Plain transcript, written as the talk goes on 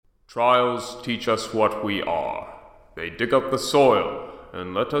Trials teach us what we are. They dig up the soil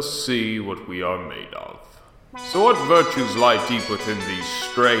and let us see what we are made of. So what virtues lie deep within these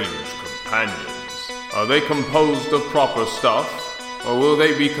strange companions? Are they composed of proper stuff, or will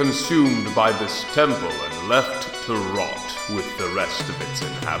they be consumed by this temple and left to rot with the rest of its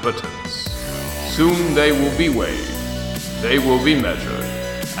inhabitants? Soon they will be weighed, they will be measured,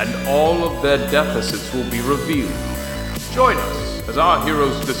 and all of their deficits will be revealed. Join us as our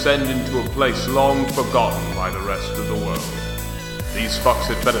heroes descend into a place long forgotten by the rest of the world. These fucks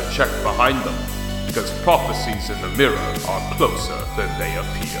had better check behind them, because prophecies in the mirror are closer than they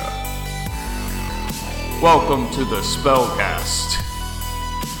appear. Welcome to the Spellcast.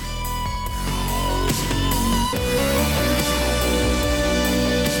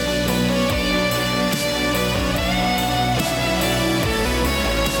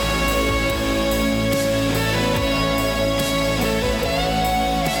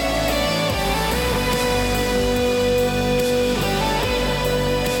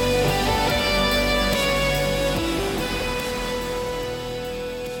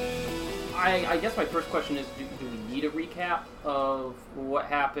 I guess my first question is, do we need a recap of what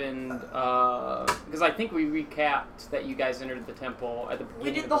happened? Because I think we recapped that you guys entered the temple at the beginning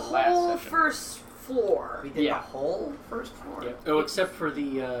We did of the the last whole session. first floor. We did the whole first floor? Yep. Oh, except for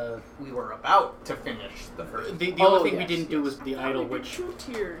the We were about to finish the first. the Oh, only thing yes, we didn't do yes. was the idol, which Two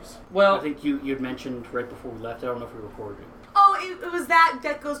tiers. Well, I think you'd mentioned right before we left. I don't know if we recorded it. Oh, it was that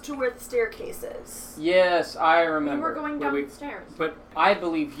goes to where the staircase is. yes, I We remember. were going down wait. the stairs. But I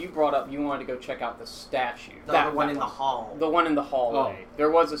believe you brought up you wanted to go check out the statue. The other one in the hall. The one in the hallway. Oh.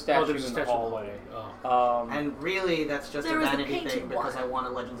 There was a statue there's a in statue the hallway. Oh. And really, that's just There a was the vanity painted thing because one. I wanted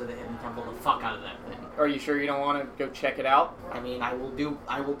Legends of the Hidden Temple to fuck out of that thing. Are you sure you don't want to go check it out? I mean, I will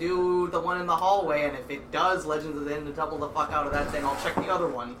do the one in the hallway, and if it does Legends of the Hidden Temple the fuck out of that thing, I'll check the other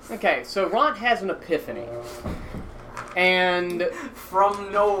one. Okay, so Ron has an epiphany. And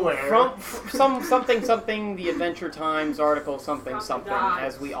From nowhere. from something the Adventure Times article something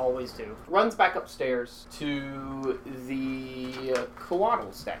dies. as we always do, runs back upstairs to the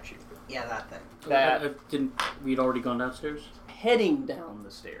Coatl statue. Yeah, that thing. That we'd already gone downstairs? heading down the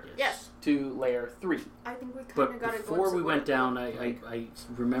stairs. Yes. To layer 3. I think we kind But of got a before glimpse we of went what down, it looked I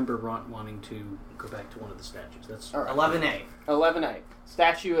remember Ron wanting to go back to one of the statues. That's All right. 11A. 11A.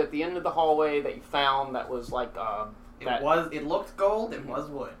 Statue at the end of the hallway that you found that was like It looked gold, it was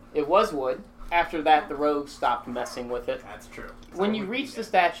wood. It was wood. After that, the rogues stopped messing with it. That's true. When you reach the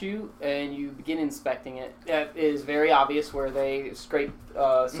statue and you begin inspecting it, it is very obvious where they scrape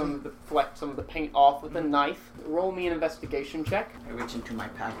collect some of the paint off with a knife. Roll me an investigation check. I reach into my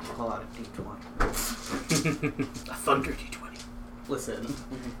pack and pull out a D20. a thunder D20. Listen,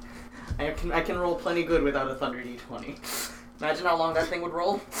 I can roll plenty good without a thunder D20. Imagine how long that thing would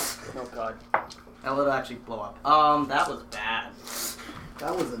roll. Oh god. That would actually blow up. That was bad.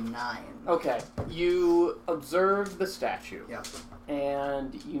 That was a 9. Okay, you observe the statue. Yeah.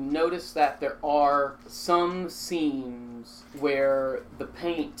 And you notice that there are some seams where the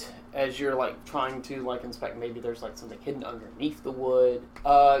paint, as you're trying to inspect, maybe there's something hidden underneath the wood.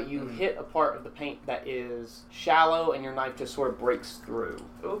 You hit a part of the paint that is shallow, and your knife just sort of breaks through.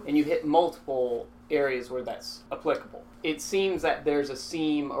 Ooh. And you hit multiple areas where that's applicable. It seems that there's a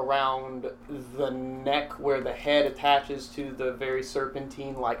seam around the neck where the head attaches to the very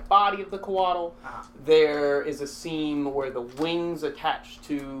serpentine-like body of the Coatl. Ah. There is a seam where the wings attach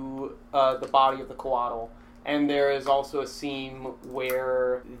to the body of the Coatl. And there is also a seam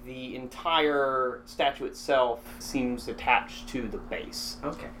where the entire statue itself seems attached to the base.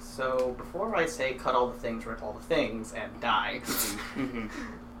 Okay, so before I say cut all the things, rip all the things, and die,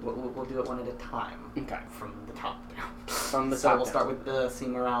 we'll do it one at a time. Okay. From the top down. From the So top we'll down. start with the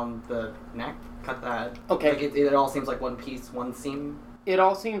seam around the neck. Cut that. Okay. It all seems like one piece, one seam. It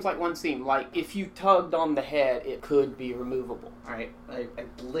all seems like one seam. If you tugged on the head, it could be removable. Alright, I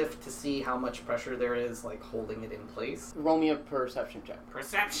lift to see how much pressure there is, holding it in place. Roll me a perception check.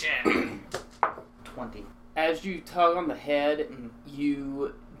 Perception! 20. As you tug on the head, Mhm.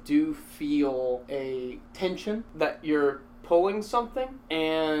 you do feel a tension that you're pulling something,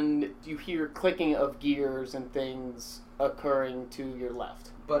 and you hear clicking of gears and things occurring to your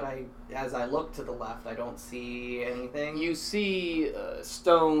left. But as I look to the left, I don't see anything. You see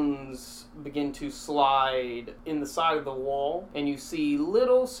stones begin to slide in the side of the wall, and you see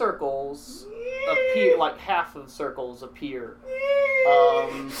little circles appear, half of circles appear.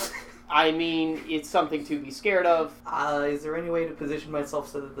 I mean, it's something to be scared of. Is there any way to position myself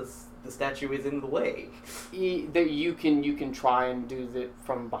so that the statue is in the way? You can try and do it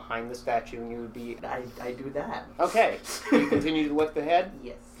from behind the statue, and you would be... I do that. Okay, you continue to lift the head.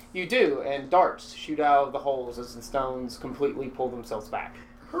 Yes. You do, and darts shoot out of the holes as the stones completely pull themselves back.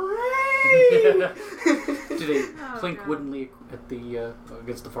 Hooray! Do they Oh, clink God. woodenly at the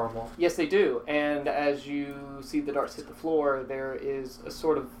against the far wall? Yes, they do. And as you see the darts hit the floor, there is a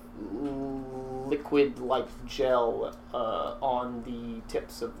sort of liquid-like gel on the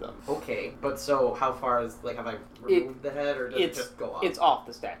tips of them. Okay, but so how far is, like, have I removed the head, or does it just go off? It's off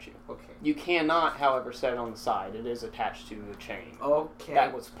the statue. Okay. You cannot, however, set it on the side. It is attached to a chain. Okay.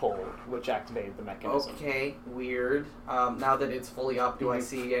 That was pulled, which activated the mechanism. Okay, weird. Now that it's fully up, do I Mhm.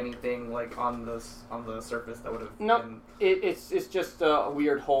 see anything, like, on the surface that would have No. been... It's just a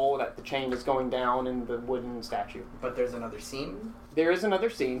weird hole that the chain is going down in the wooden statue. But there's another seam? There is another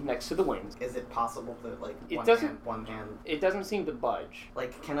seam next to the wings. Is it possible that, like, It one doesn't- hand... It doesn't seem to budge.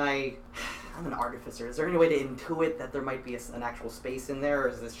 Like, can I... I'm an artificer. Is there any way to intuit that there might be an actual space in there, or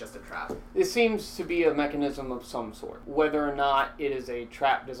is this just a trap? It seems to be a mechanism of some sort. Whether or not it is a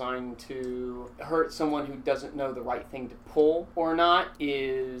trap designed to hurt someone who doesn't know the right thing to pull or not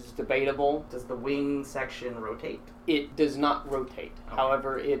is debatable. Does the wing section rotate? It does not rotate. Okay.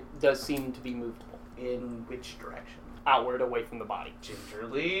 However, it does seem to be movable. In which direction? Outward, away from the body.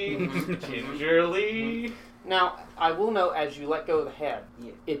 Gingerly. Gingerly. Now, I will note, as you let go of the head,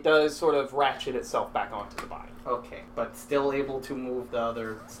 Yeah. it does sort of ratchet itself back onto the body. Okay, but still able to move the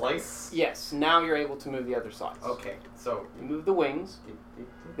other slice? Yes, now you're able to move the other sides. Okay, so... You move the wings.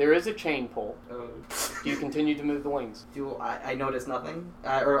 There is a chain pull. Do you continue to move the wings? Do I notice nothing?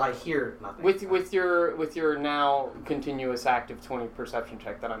 Or I hear nothing? With your now continuous active 20 perception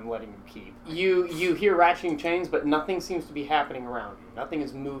check that I'm letting you keep, you hear ratcheting chains, but nothing seems to be happening around you. Nothing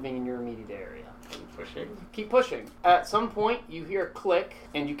is moving in your immediate area. Keep pushing. Keep pushing. At some point, you hear a click,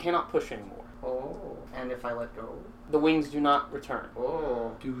 and you cannot push anymore. Oh, and if I let go? The wings do not return.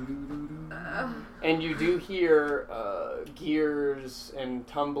 Oh. And you do hear gears and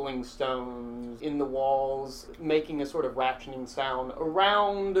tumbling stones in the walls, making a sort of ratcheting sound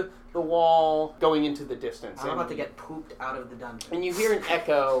around the wall, going into the distance. I'm about to get pooped out of the dungeon. And you hear an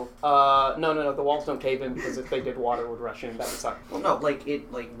echo. No, the walls don't cave in, because if they did, water would rush in. That's not. Well, no, like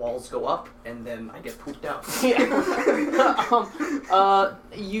walls go up, and then I get pooped out.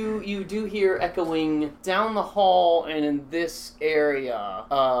 You do hear echoing down the hall and in this area,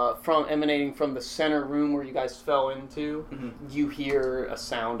 from emanating from the center room where you guys fell into. Mhm. You hear a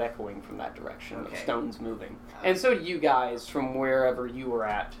sound echoing from that direction of Okay. stones moving, and so do you guys from wherever you were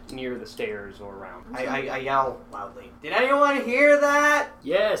at, near the stairs or around. I yell loudly. Did anyone hear that?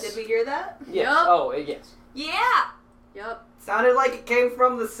 Yes. Did we hear that? Yes. Yup. Oh, yes. Yeah. Yup. Sounded like it came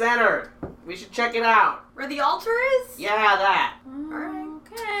from the center. We should check it out. Where the altar is? Yeah, that. Alright.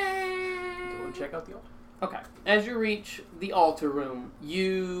 Okay. Go and check out the altar. Okay. As you reach the altar room,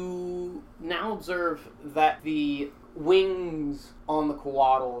 you now observe that the wings on the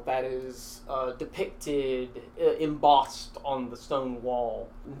coatl that is depicted, embossed on the stone wall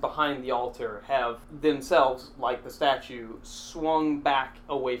behind the altar have themselves, like the statue, swung back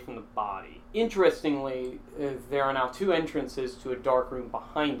away from the body. Interestingly, there are now two entrances to a dark room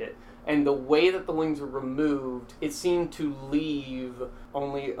behind it. And the way that the wings were removed, it seemed to leave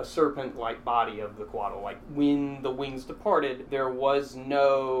only a serpent-like body of the coatl. Like, when the wings departed, there was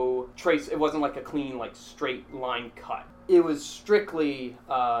no trace. It wasn't like a clean, like, straight line cut. It was strictly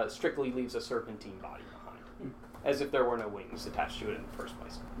leaves a serpentine body behind. As if there were no wings attached to it in the first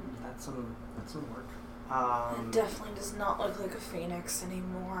place. That's some work. It definitely does not look like a phoenix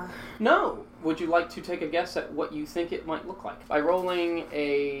anymore. No! Would you like to take a guess at what you think it might look like? By rolling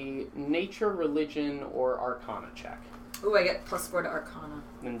a nature, religion, or arcana check. Ooh, I get +4 to Arcana.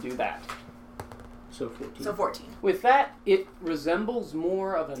 Then do that. So 14. So 14. With that, it resembles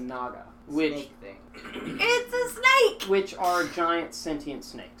more of a naga, which Snake thing. It's a snake! which are giant sentient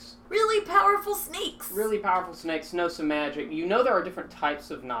snakes. Really powerful snakes. Really powerful snakes, know some magic. You know there are different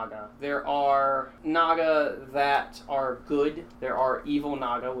types of naga. There are naga that are good. There are evil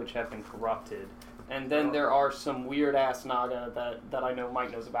naga, which have been corrupted. And then there are some weird-ass naga that I know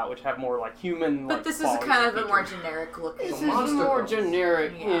Mike knows about, which have more, like, human, But like, this is qualities kind and of a more features. generic looking. This is monster more girls.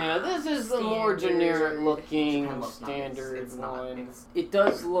 generic. Yeah. Yeah, this is the more generic Standard. looking, Kinda looks nice. standard It's not- one. it's- It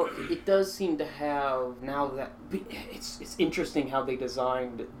does look. It does seem to have now that it's interesting how they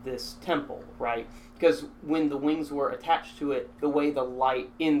designed this temple, right? Because when the wings were attached to it, the way the light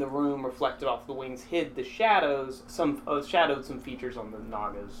in the room reflected off the wings hid the shadows. Shadowed some features on the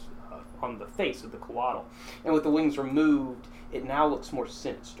nagas. On the face of the coatl. And with the wings removed, it now looks more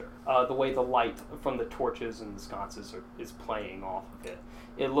sinister. The way the light from the torches and the sconces is playing off of it.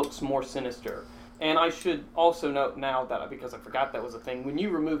 It looks more sinister. And I should also note now that, because I forgot that was a thing, when you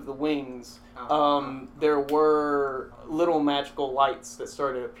remove the wings, there were little magical lights that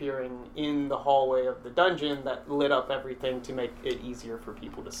started appearing in the hallway of the dungeon that lit up everything to make it easier for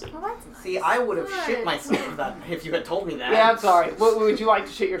people to see. Well, that's nice. See, I would have shit myself if you had told me that. Yeah, I'm sorry. Would you like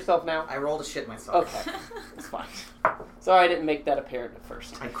to shit yourself now? I rolled a shit myself. Okay, it's fine. Sorry I didn't make that apparent at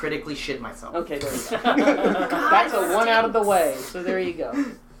first. I critically shit myself. Okay, there you go. That's a one out of the way, so there you go.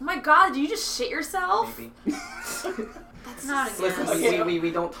 Oh my god, did you just shit yourself? Maybe. That's not a Listen, yes.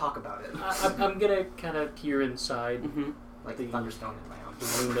 we don't talk about it. I'm gonna kind of peer inside Like the Thunderstone in my own.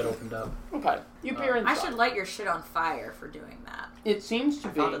 the room that opened up. Okay, you peer inside. I should light your shit on fire for doing that. It seems to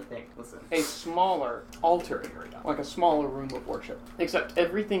I found a be thing. Listen. a smaller altar area, like a smaller room of worship. Except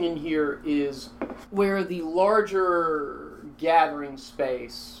everything in here is where the larger gathering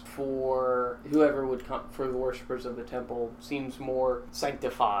space for whoever would come, for the worshippers of the temple, seems more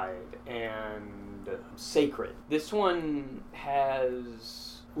sanctified and sacred. This one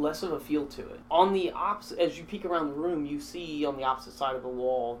has less of a feel to it. On the opposite, as you peek around the room, you see on the opposite side of the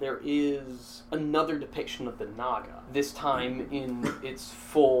wall there is another depiction of the Naga. This time in its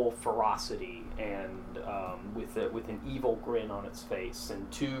full ferocity and with an evil grin on its face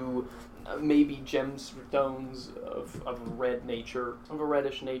and two maybe gemstones of a red nature, of a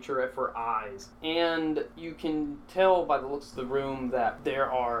reddish nature for eyes. And you can tell by the looks of the room that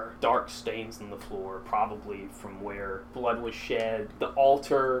there are dark stains in the floor, probably from where blood was shed. The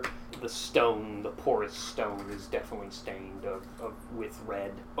altar, the stone, the porous stone is definitely stained with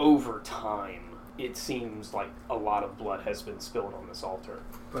red. Over time, it seems like a lot of blood has been spilled on this altar.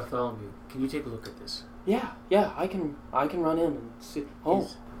 Bartholomew, can you take a look at this? Yeah, I can run in and see. Oh.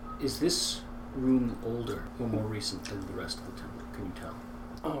 Is this room older or more recent than the rest of the temple? Can you tell?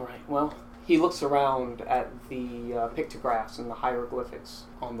 All right, well, he looks around at the pictographs and the hieroglyphics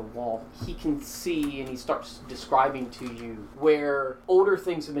on the wall. He can see, and he starts describing to you where older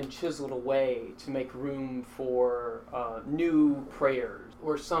things have been chiseled away to make room for new prayers,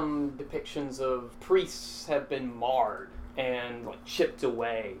 or some depictions of priests have been marred and chipped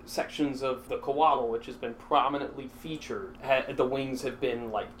away. Sections of the Coatl, which has been prominently featured, the wings have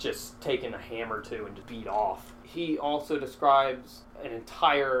been just taken a hammer to and just beat off. He also describes an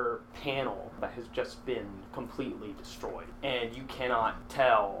entire panel that has just been completely destroyed, and you cannot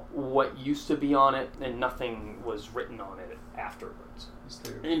tell what used to be on it, and nothing was written on it afterwards.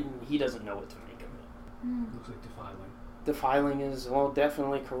 And he doesn't know what to make of it. Looks like defiling. Defiling is,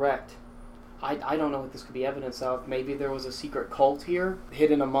 definitely correct. I don't know what this could be evidence of. Maybe there was a secret cult here,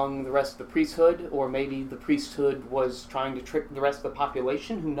 hidden among the rest of the priesthood, or maybe the priesthood was trying to trick the rest of the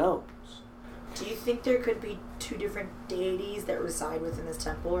population. Who knows? Do you think there could be two different deities that reside within this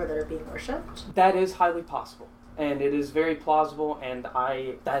temple or that are being worshipped? That is highly possible, and it is very plausible, and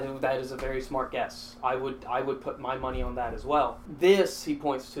that is a very smart guess. I would put my money on that as well. This, he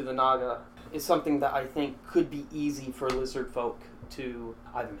points to the Naga, is something that I think could be easy for lizard folk to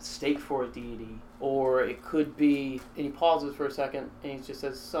either mistake for a deity, or it could be, and he pauses for a second, and he just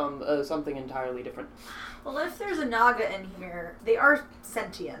says something entirely different. Well, if there's a Naga in here, they are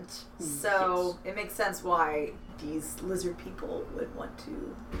sentient, so it makes sense why these lizard people would want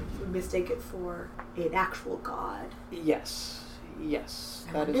to mistake it for an actual god. Yes, that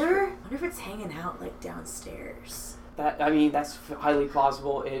is I true. wonder if it's hanging out downstairs. That's highly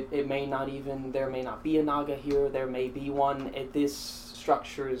plausible. It may not even, there may not be a Naga here, there may be one. This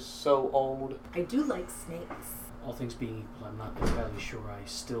structure is so old. I do like snakes. All things being equal, I'm not entirely sure I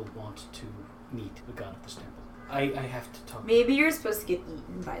still want to meet the god of this temple. I have to talk. Maybe you're supposed to get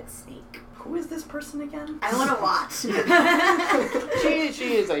eaten by the snake. Who is this person again? I want to watch.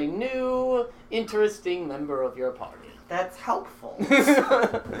 She is a new, interesting member of your party. That's helpful.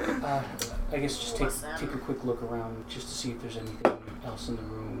 I guess just take a quick look around just to see if there's anything else in the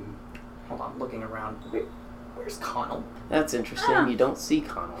room. Hold on, looking around. Where's Connell? That's interesting. You don't see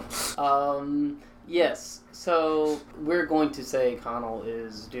Connell. Yes. So we're going to say Connell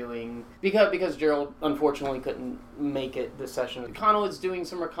is doing, because Gerald unfortunately couldn't make it this session. Connell is doing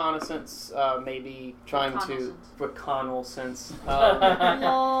some reconnaissance, maybe trying to reconnaissance.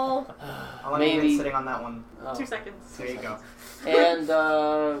 Lol. How long have you been sitting on that one? 2 seconds. There you go. And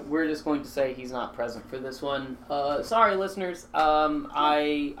we're just going to say he's not present for this one. Sorry, listeners. We'll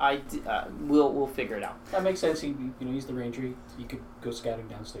figure it out. That makes sense. He's the ranger. He could go scouting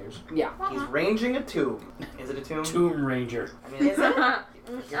downstairs. Yeah. He's ranging a tomb. Is it a tomb? Tomb Ranger. I mean, is it?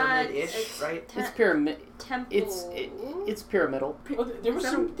 Pyramid-ish, right? It's pyramid. Temple. It's pyramidal. Oh, there was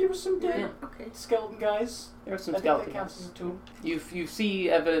some dead Yeah. Okay. skeleton guys. There are some I think skeleton that counts guys. as a tomb. You see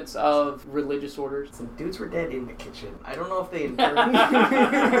evidence of religious orders. Some dudes were dead in the kitchen. I don't know if they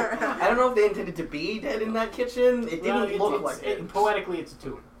I don't know if they intended to be dead in that kitchen. It didn't look like it. Poetically, it's a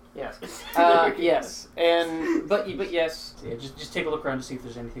tomb. Yes. Yes. But yes, Yeah, just take a look around to see if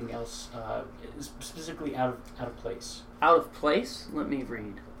there's anything else specifically out of place. out of place. Let me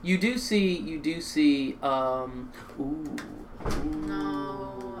read. You do see. Ooh.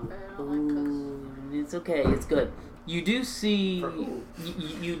 No, I don't like It's okay. It's good. You do see. For who?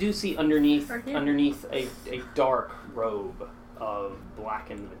 You do see underneath For him. a dark robe of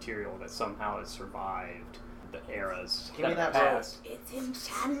blackened material that somehow has survived the eras Give me that that have robe. passed. It's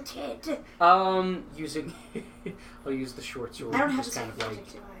enchanted. Using, I'll use the short sword I don't and have to just kind take of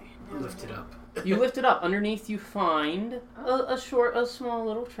magic, do I? No, lift it up. You lift it up. Underneath, you find a small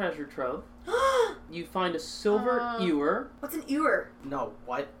little treasure trove. You find a silver ewer, What's an ewer? No,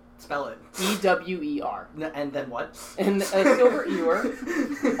 what? Spell it. EWER, And then what? and a silver ewer.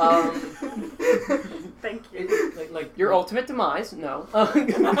 Thank you. Like Your ultimate demise. No.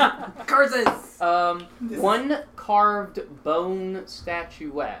 Curses! One carved bone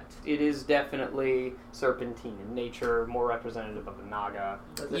statuette. It is definitely serpentine in nature, more representative of a naga.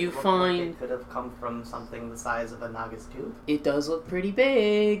 Does it You look find like it could have come from something the size of a Naga's tooth? it does look pretty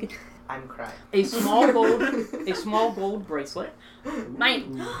big. I'm crying. A small gold bracelet,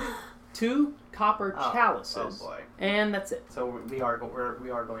 Mine. 2 copper Oh chalices, boy. and that's it. So we are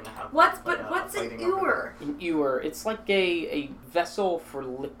going to have What's an fighting over ewer? An ewer. It's like a vessel for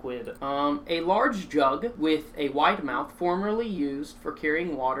liquid. A large jug with a wide mouth, formerly used for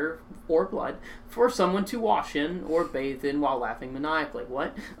carrying water or blood for someone to wash in or bathe in while laughing maniacally.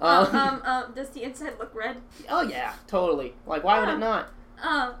 What? Does the inside look red? Oh yeah, totally. Like, why would it not?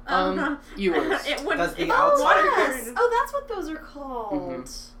 Ewers. It wouldn't. Does the it- outside- Yes. Oh, that's what those are called.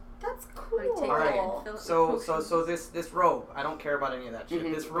 That's cool. Like, take All right. it. Fill it with So potions. this robe. I don't care about any of that shit.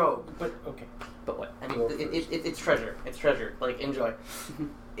 Mhm. This robe. But okay. But what? I mean, it's treasure. It's treasure. Like, enjoy.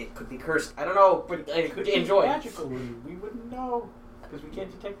 It could be cursed. I don't know, but It could enjoy. be magical. We wouldn't know because we can't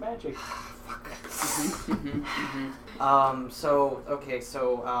detect magic.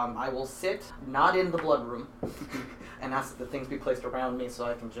 So I will sit not in the blood room and ask that the things be placed around me so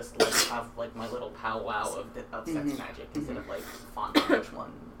I can just like have like my little powwow of sex magic instead of like finding which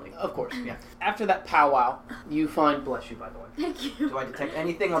one. Like, Of course. Yeah. After that powwow, you find, bless you by the way. Thank you. Do I detect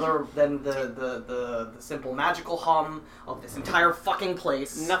anything other than the simple magical hum of this entire fucking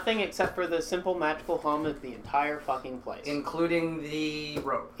place, Nothing except for the simple magical hum of the entire fucking place. including the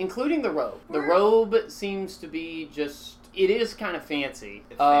robe? Including the robe. The robe seems to be just... It is kind of fancy.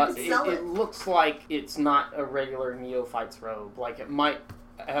 It's fancy. It looks like it's not a regular neophyte's robe. Like, it might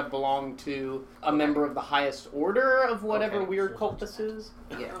have belonged to a member of the highest order of whatever Okay. weird cult this is.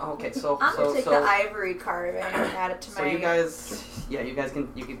 Yeah. Okay. So I'm gonna take so the ivory carving and add it to so my. you guys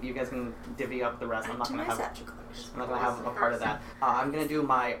can divvy up the rest. I'm not to gonna my have. satchel collection. I'm not gonna have a part of that. I'm gonna do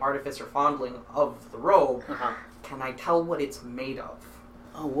my artificer fondling of the robe. Uh-huh. Can I tell what it's made of?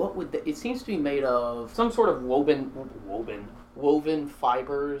 Oh, what would it seems to be made of some sort of woven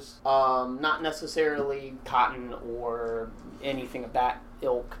fibers. Not necessarily cotton or anything of that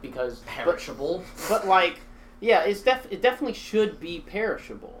ilk, because Perishable. but like, yeah, it definitely should be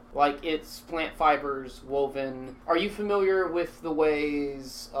perishable. Like, it's plant fibers woven. Are you familiar with the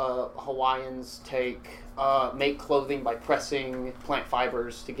ways Hawaiians make clothing by pressing plant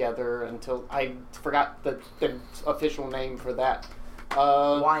fibers together until I forgot the official name for that.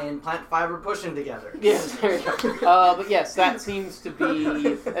 Hawaiian plant fiber pushing together. Yes, there you go. But yes, that seems to be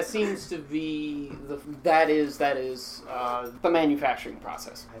that is the manufacturing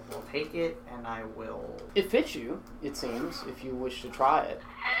process. I will take it and I will. It fits you, it seems, if you wish to try it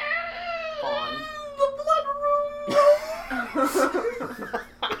on.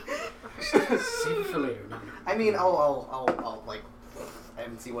 Save it for later. No. I mean, I'll like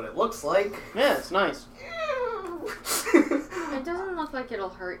and see what it looks like. Yeah, it's nice. It doesn't look like it'll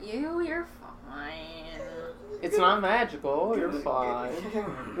hurt you. You're fine. It's not magical. You're fine.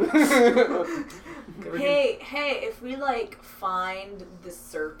 Hey, if we like find the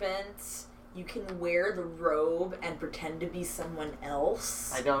serpent, you can wear the robe and pretend to be someone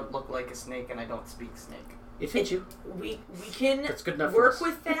else. I don't look like a snake and I don't speak snake. It fits you. We can That's good enough for work us.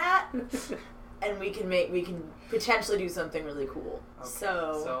 with that, and we can potentially do something really cool. Okay,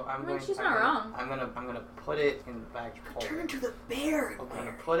 So I'm Well, going. she's I'm not gonna, wrong. I'm gonna put it in the bag of holding. turn into the bear. I'm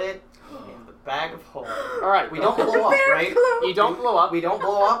gonna put it in the bag of holding. All right. We don't blow up, right? You don't blow up. We don't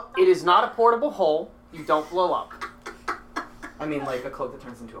blow up. It is not a portable hole. You don't blow up. I mean, like a cloak that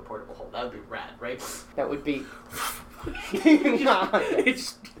turns into a portable hole. That would be rad, right? That would be...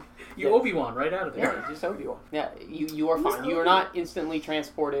 It's you Yeah. Obi-Wan right out of there. Yeah, just Obi-Wan. Yeah, you are fine. You are not instantly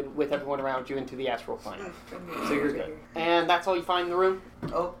transported with everyone around you into the astral plane. So you're good. And that's all you find in the room?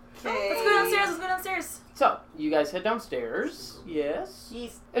 Okay. Let's go downstairs. Let's go downstairs. So, you guys head downstairs. Yes.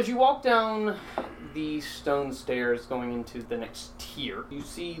 Yes. As you walk down the stone stairs going into the next tier, you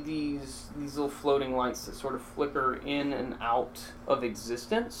see these little floating lights that sort of flicker in and out of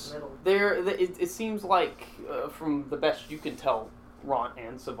existence. It seems like, from the best you can tell, Ron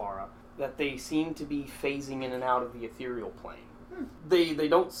and Savara, that they seem to be phasing in and out of the ethereal plane. They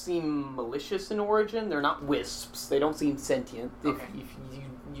don't seem malicious in origin. They're not wisps. They don't seem sentient. Okay.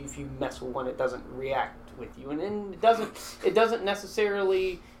 If you mess with one, it doesn't react with you, and it doesn't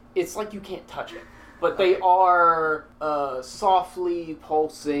necessarily. It's like you can't touch it. But they are softly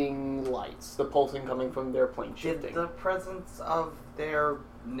pulsing lights. The pulsing coming from their plane shifting. Did the presence of their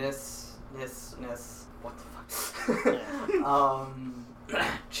ness, what the fuck?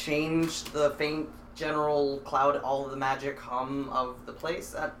 Change the faint general cloud, all of the magic hum of the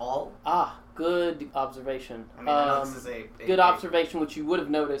place at all? Good observation. I mean, I know this is a good observation, which you would have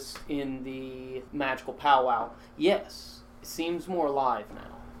noticed in the magical powwow. Yes, it seems more alive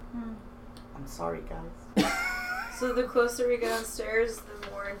now. I'm sorry, guys. So the closer we go downstairs, the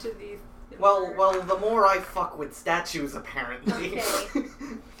more into the... Well, the more I fuck with statues, apparently. Okay.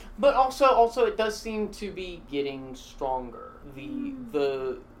 But also, it does seem to be getting stronger.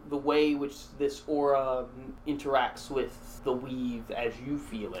 The way which this aura interacts with the weave as you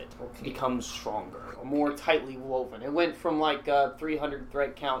feel it becomes stronger, more tightly woven. It went from like 300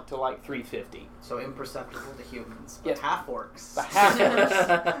 thread count to like 350. So imperceptible to humans. But Yes. half-orcs. The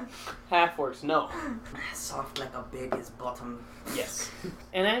half-orcs. Half-orcs, no. Soft like a baby's bottom. Yes.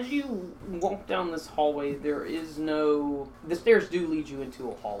 And as you walk down this hallway, the stairs do lead you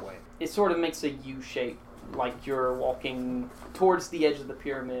into a hallway. It sort of makes a U shape, like you're walking towards the edge of the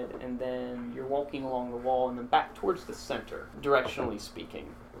pyramid, and then you're walking along the wall, and then back towards the center, directionally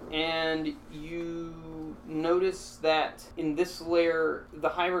speaking. And you notice that in this layer, the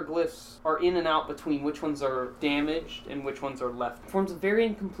hieroglyphs are in and out between which ones are damaged and which ones are left. It forms a very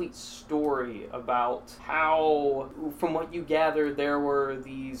incomplete story about how, from what you gather, there were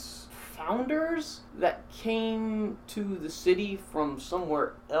these founders that came to the city from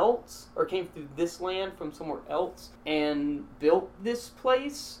somewhere else, or came through this land from somewhere else, and built this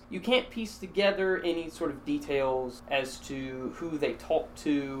place. You can't piece together any sort of details as to who they talked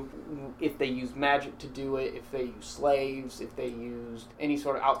to, if they used magic to do it, if they used slaves, if they used any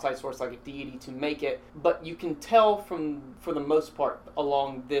sort of outside source like a deity to make it. But you can tell for the most part,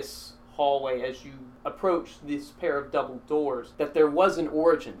 along this hallway as you approach this pair of double doors, that there was an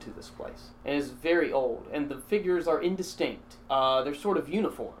origin to this place, and it's very old, and the figures are indistinct. They're sort of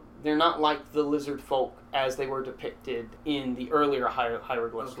uniform. They're not like the lizard folk as they were depicted in the earlier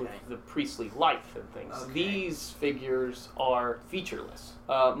hieroglyphs with the priestly life and things. Okay. These figures are featureless,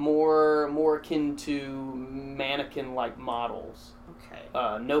 more akin to mannequin-like models.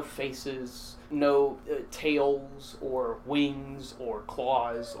 Okay. No faces, no tails or wings or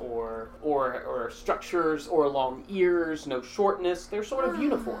claws or structures or long ears, no shortness. They're sort of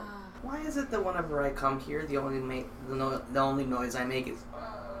uniform. Why is it that whenever I come here, the only noise I make is...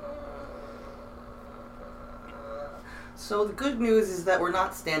 So the good news is that we're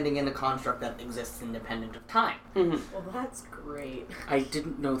not standing in a construct that exists independent of time. Mm-hmm. Well, that's great. I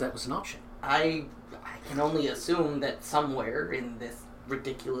didn't know that was an option. I can only assume that somewhere in this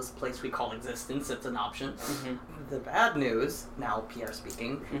ridiculous place we call existence, it's an option. Mm-hmm. The bad news, now Pierre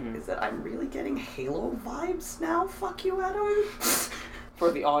speaking, is that I'm really getting Halo vibes now. Fuck you, Adam.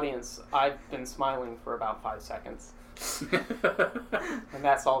 For the audience, I've been smiling for about 5 seconds. And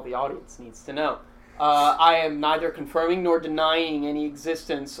that's all the audience needs to know. I am neither confirming nor denying any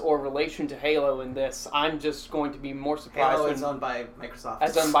existence or relation to Halo in this. I'm just going to be more surprised Halo when... is owned by Microsoft.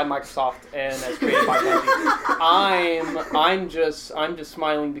 As done by Microsoft and as created by Bungie. I'm just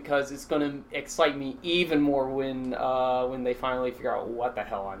smiling because it's going to excite me even more when they finally figure out what the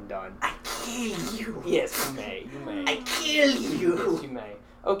hell I'm done. I kill you. Yes, you may. I kill you. Yes, you may.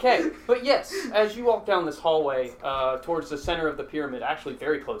 Okay, but yes, as you walk down this hallway towards the center of the pyramid, actually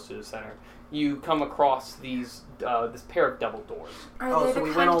very close to the center, you come across this pair of double doors. Are they so the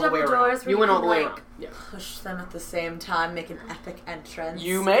we kind went of all the way double around. doors where You went can, all the way like, around. Yeah. push them at the same time, make an epic entrance?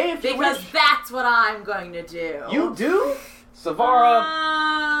 You may if you Because wish. that's what I'm going to do. You do?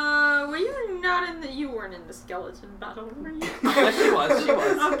 Savara... Were you not in the... You weren't in the skeleton battle, were you? Yes, she was. She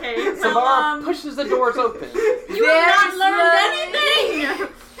was. Okay, so, Savara pushes the doors open. you have not learned anything!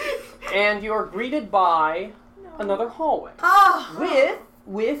 And you are greeted by No. another hallway. Oh!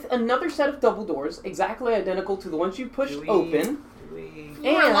 With another set of double doors, exactly identical to the ones you pushed open.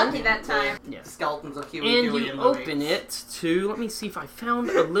 You were lucky that time. Yes. Skeletons of Huey, And Dewey, you and Louie. open it to, let me see if I found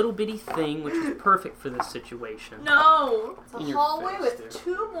a little bitty thing which is perfect for this situation. No! It's In a your hallway face with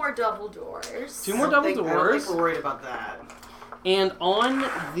there. 2 more double doors. Two more I double don't doors. think we're worried about that. And on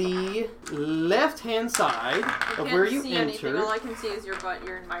the left-hand side of where you see anything. enter, All I can see is your butt.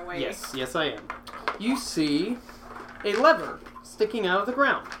 You're in my way. yes, I am. You see a lever sticking out of the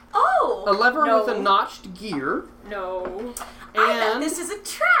ground. Oh! A lever no. with a notched gear, No. I bet and this is a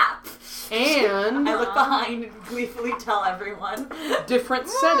trap! and I look behind and gleefully tell everyone. different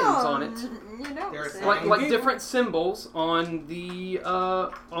settings on it. You know. There's Like different symbols on the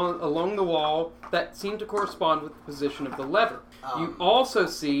along the wall that seem to correspond with the position of the lever. You also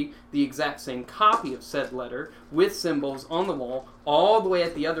see the exact same copy of said letter with symbols on the wall all the way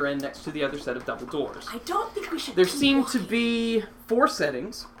at the other end next to the other set of double doors. I don't think we should There keep seem to walking. be 4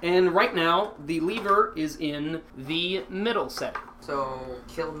 settings, and right now the lever is in the middle setting. So,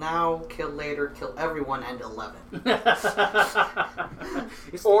 kill now, kill later, kill everyone, and 11.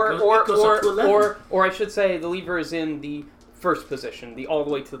 or I should say the lever is in the first position, the all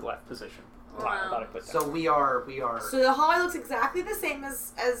the way to the left position. Wow. I thought I put that. So we are. So the hallway looks exactly the same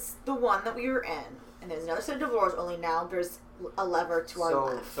as the one that we were in. And there's another set of doors, only now there's a lever to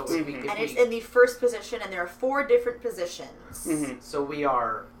our left. So if we, And it's in the first position, and there are 4 different positions. So we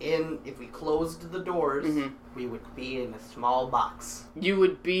are in. If we closed the doors, we would be in a small box. You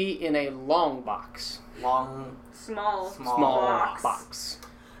would be in a long box. Long, Small. Small box. box.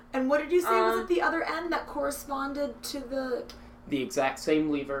 And what did you say was at the other end that corresponded to the... The exact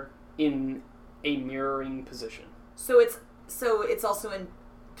same lever in a mirroring position. So it's also in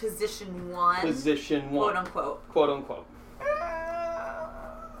position 1? Position 1. Quote unquote. Quote unquote.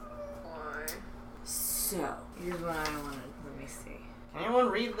 So, here's what I want to... Let me see. Can anyone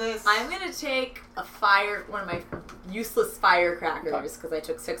read this? I'm going to take one of my useless firecrackers, because I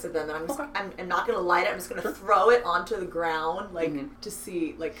took 6 of them, and I'm not going to light it, I'm just going to throw it onto the ground, to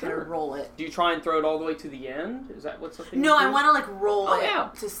see, kind of roll it. Do you try and throw it all the way to the end? Is that what something No, you do? I want to, roll it yeah.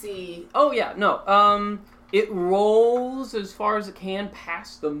 to see... Oh, yeah, no. It rolls as far as it can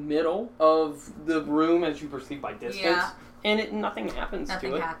past the middle of the room as you perceive by distance. Yeah. And nothing happens to it.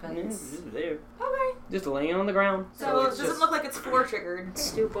 Nothing happens. It's just there. Okay. Just laying on the ground. So it it's doesn't just- look like it's 4 triggered.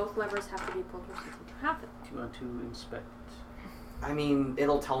 Do both levers have to be pulled or something to happen? Do you want to inspect? I mean,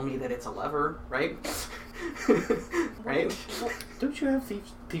 it'll tell me that it's a lever, right? Right? Don't you have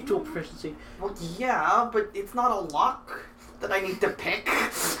thief tool proficiency? Well, yeah, but it's not a lock that I need to pick.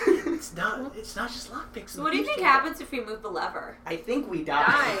 It's not just lockpicks. So what do you think happens if we move the lever? I think we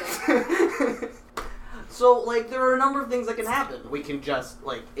die. So, there are a number of things that can happen. We can just,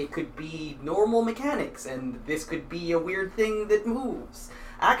 it could be normal mechanics, and this could be a weird thing that moves.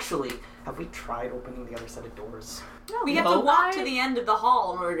 Actually, have we tried opening the other set of doors? No, we have to walk to the end of the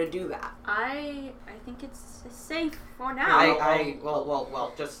hall in order to do that. I think it's safe for now.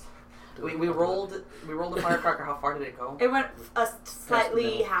 Just... We rolled a firecracker. How far did it go? It went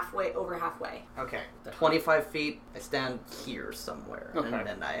slightly over halfway. Okay, 25 feet. I stand here somewhere, Okay. and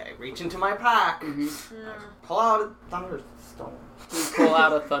then I reach into my pack, pull out a thunderstone. You pull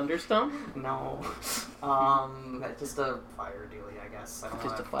out a thunderstone? No, just a fire dealy, I guess. I don't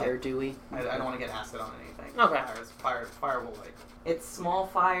Just a wanna fire get- dewy. I don't want to get acid on anything. Okay. Fire will It's small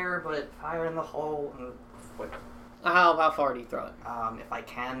fire, but fire in the hole. And whatever. How far do you throw it? If I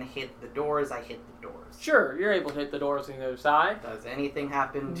can hit the doors, I hit the doors. Sure, you're able to hit the doors on the other side. Does anything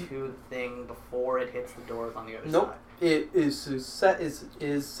happen to the thing before it hits the doors on the other Nope. side? It is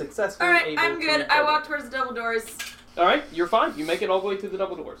successfully Alright, able I'm to good. I open. walk towards the double doors. Alright, you're fine. You make it all the way to the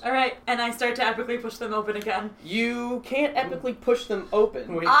double doors. Alright, and I start to epically push them open again. You can't epically push them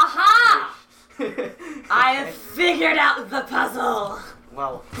open. Wait. Aha! Okay. I have figured out the puzzle!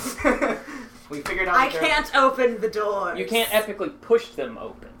 Well, we figured out. I that there- can't open the doors. You can't epically push them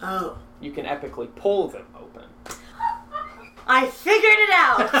open. Oh. You can epically pull them open. I figured it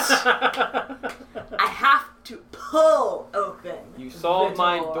out! I have to pull open. You solved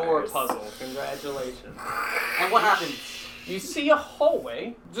my door doors. puzzle. Congratulations. And what happens? You see a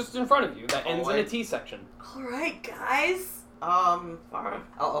hallway just in front of you that ends in a Hallway. T section. Alright, guys. I'll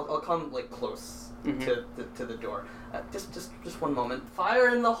come close Mhm. to the door. Just one moment. Fire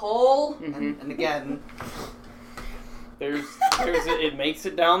in the hole, Mhm. and again. It makes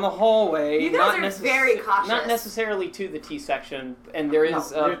it down the hallway. You guys are very cautious. Not necessarily to the T section, and there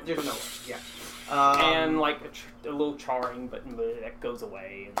is No, there's no. Yeah. and like a little charring, but that goes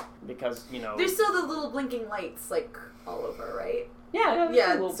away because There's still the little blinking lights like all over, right? Yeah.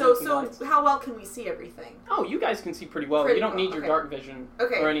 Yeah. So how well can we see everything? Oh, you guys can see pretty well. You don't need your dark vision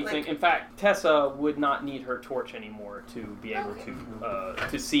or anything. In fact, Tessa would not need her torch anymore to be able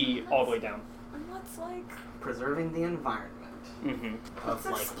to see all the way down. And what's like preserving the environment. Mm-hmm. Let's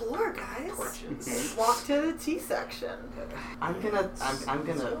explore, guys. Torches. Walk to the tea section. I'm gonna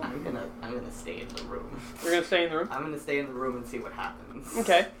stay in the room. You're gonna stay in the room? I'm gonna stay in the room and see what happens.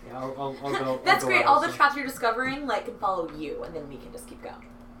 Okay. Yeah, I'll go. That's I'll go great. out All the also. traps you're discovering can follow you, and then we can just keep going.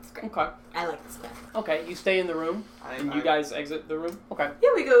 It's great. Okay. I like this plan. Okay, you stay in the room, and you guys exit the room? Okay. Yeah,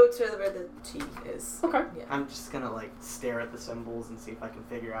 we go to where the tea is. Okay. Yeah. I'm just gonna stare at the symbols and see if I can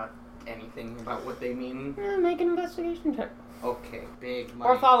figure out anything about what they mean. Make an investigation check. Okay, big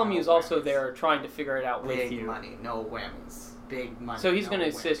money. Bartholomew's no also whammies. there trying to figure it out with Big you. money, no whammies. Big money. So he's no going to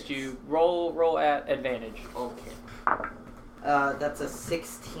assist whammies. you. Roll at advantage. Okay. That's a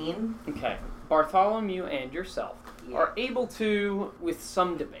 16. Okay. Bartholomew and yourself are able to, with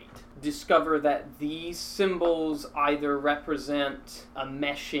some debate, discover that these symbols either represent a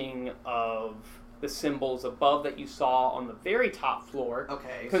meshing of the symbols above that you saw on the very top floor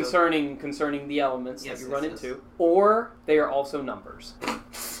Okay. concerning the elements Yes, that you run yes, into, or they are also numbers.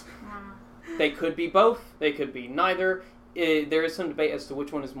 They could be both. They could be neither. There is some debate as to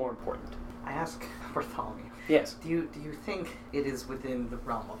which one is more important. I ask Bartholomew. Yes. Do you think it is within the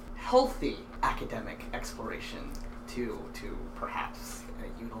realm of healthy academic exploration to perhaps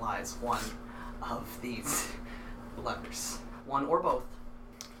utilize one of these levers? One or both?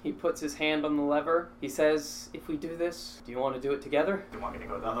 He puts his hand on the lever. He says, if we do this, do you want to do it together? Do you want me to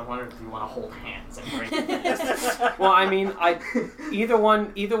go to the other one, or do you want to hold hands and bring Well, I mean, either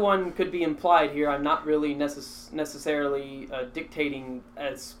one could be implied here. I'm not really necessarily dictating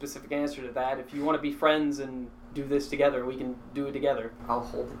a specific answer to that. If you want to be friends and do this together, we can do it together. I'll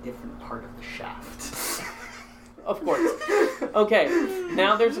hold a different part of the shaft. Of course. Okay.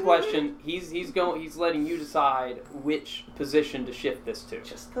 Now there's a question. He's letting you decide which position to shift this to.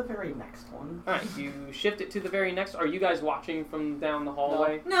 Just the very next one. All right. You shift it to the very next. Are you guys watching from down the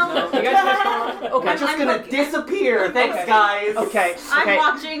hallway? No. You guys just okay. I'm just gonna disappear. Thanks, Okay. guys. Okay. I'm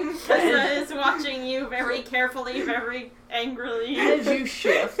watching. Tessa is watching you very carefully, very angrily. As you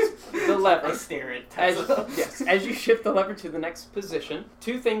shift the I lever, stare at as Tessa. as you shift the lever to the next position,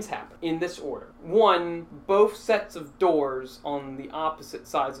 two things happen in this order. One, both sets of doors on the opposite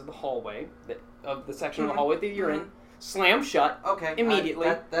sides of the hallway, of the section of the hallway that you're in, slam shut Okay. immediately.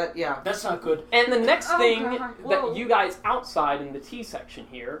 Yeah. That's not good. And the next Oh, thing God. that Whoa. you guys outside in the T section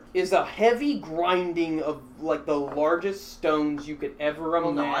here is a heavy grinding of like the largest stones you could ever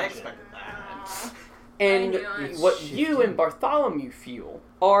imagine. Well, no, I expected that. And I knew it. what you and Bartholomew feel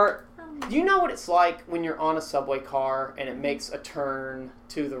are, do you know what it's like when you're on a subway car and it makes a turn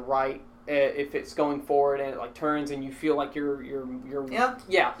to the right? If it's going forward and it like turns and you feel like you're Yeah.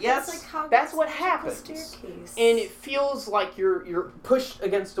 Yes. It's like how That's what magical happens. Staircase. And it feels like you're pushed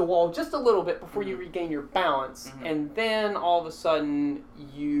against a wall just a little bit before you regain your balance, and then all of a sudden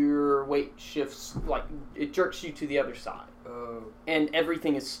your weight shifts, like it jerks you to the other side, and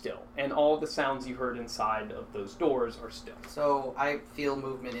everything is still, and all the sounds you heard inside of those doors are still. So I feel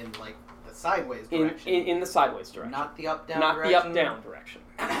movement in the sideways In direction. in the sideways direction, Not the up down not direction. the up down direction.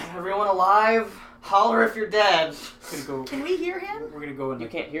 Everyone alive? Holler if you're dead. Gonna go. Can we hear him? We're gonna go and You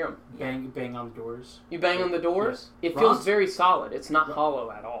can't hear them. bang on the doors. You bang on the doors. It Ross? feels very solid. It's not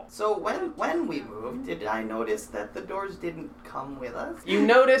hollow at all. So when we moved, did I notice that the doors didn't come with us? You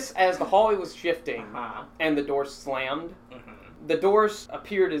notice as the hallway was shifting Uh-huh. and the doors slammed, the doors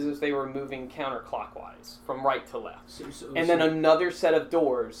appeared as if they were moving counterclockwise from right to left. And then another set of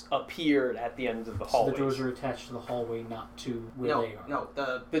doors appeared at the ends of the So hallway. the doors are attached to the hallway, not to where No, they are.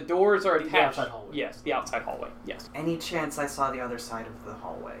 no. The doors are The attached. outside hallway. Yes, the outside hallway. Yes. Any chance I saw the other side of the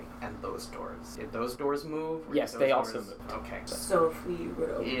hallway and those doors? Did those doors move? Or Yes, did they those also doors- moved. Okay. So if we were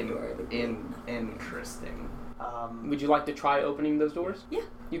to open the door, it would be Interesting. Would you like to try opening those doors? Yeah.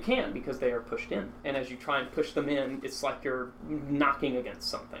 You can because they are pushed in, and as you try and push them in, it's like you're knocking against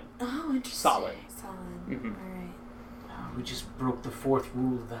something. Oh, interesting. Solid. Solid. Mhm. Alright. We just broke the fourth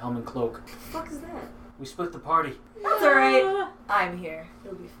rule of the helm and cloak. What the fuck is that? We split the party. That's alright. I'm here.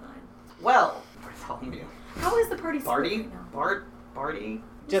 It'll be fine. Well, Bartholomew. How is the party split Barty? right now? Barty?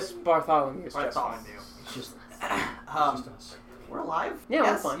 Just Bartholomew is just fine. Bartholomew. It's just, Um, just us. We're alive. Yeah, we're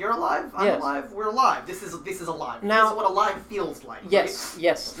yes, fine. You're alive. I'm Yes. alive. We're alive. This is alive. Now- this is what alive feels like. Yes,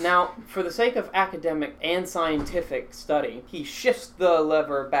 yes. Now, for the sake of academic and scientific study, he shifts the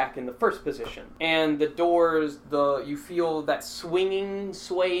lever back in the first position, and the doors, you feel that swaying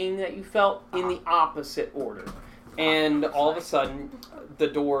that you felt in the opposite order, and all of a sudden, the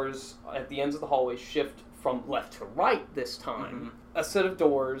doors at the ends of the hallway shift from left to right this time. Mm-hmm. A set of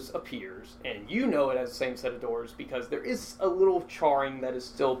doors appears, and you know it as the same set of doors because there is a little charring that is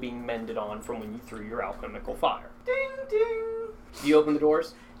still being mended on from when you threw your alchemical fire. Ding ding. Do you open the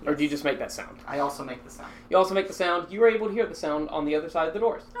doors? Or Yes. do you just make that sound? I also make the sound. You also make the sound. You were able to hear the sound on the other side of the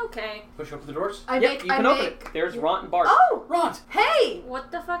doors. Okay. Push open the doors. I Yep, make. you can I open make. it. There's Ront and Bart. Oh, Rod! hey!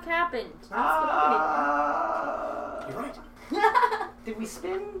 What the fuck happened? You're right. Did we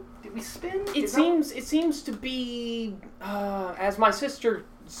spin? Did we spin? It seems to be, as my sister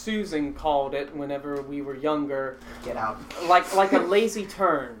Susan called it whenever we were younger, Get out. like a lazy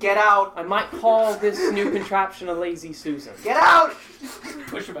turn. Get out. I might call this new contraption a lazy Susan. Get out.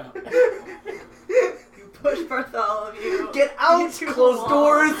 Push him out. You push Bartholomew. Get out. Into the Close wall.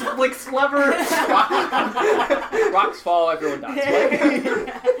 doors. Flicks lever. Rocks fall, everyone dies.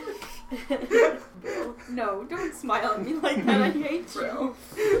 No, don't smile at me like that. I hate you.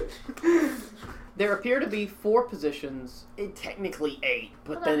 There appear to be 4 positions, technically 8,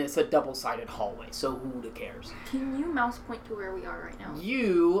 but Hold then on. it's a double-sided hallway, so who cares? Can you mouse point to where we are right now?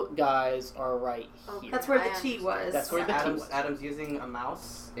 You guys are right Oh, here. That's where the I T was. That's where the T was. Adam's using a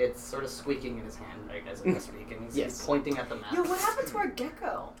mouse. It's sort of squeaking in his hand right as I speak, and he's Yes. pointing at the map. Yo, what happened to our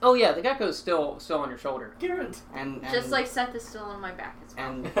gecko? Oh yeah, the gecko's still on your shoulder. Garrett. And Just like Seth is still on my back as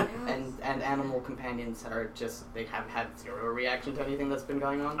well. and animal companions are just, they have had zero reaction to anything that's been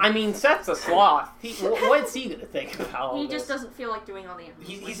going on. I mean, Seth's a sloth. What's he gonna think about all He this? just doesn't feel like doing all the animals.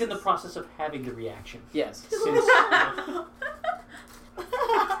 He's in the process of having the reaction. Yes. Since,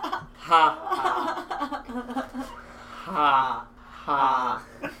 Ha ha ha.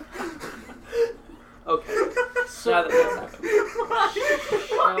 Okay. so, Now that that's happened.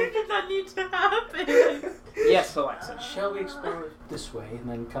 Why did that need to happen? Yes, Alexa. shall we explore it this way and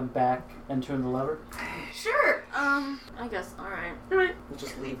then come back and turn the lever? Sure. I guess. Alright. We'll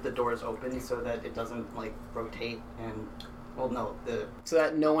just leave the doors open so that it doesn't like rotate and, well, no, So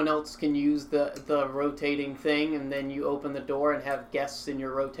that no one else can use the rotating thing, and then you open the door and have guests in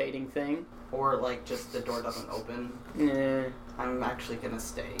your rotating thing. or like just the door doesn't open. Nah. I'm actually gonna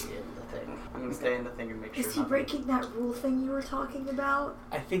stay in the thing. I'm gonna stay in the thing and make sure. Is he breaking that rule thing you were talking about?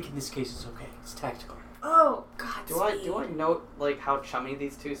 I think in this case it's okay. It's tactical. Oh, God. Do I note like how chummy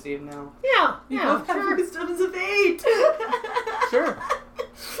these two seem now? Yeah. You Yeah. both have Sure. wisdoms of 8. Sure.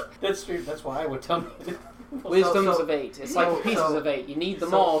 That's true. That's why I would tell me. Wisdoms of 8. It's like so- pieces so- of 8. You need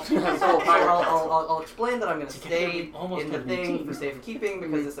them so- all to have So full power. I'll explain that I'm gonna Together stay we almost in the got an thing 18. for safekeeping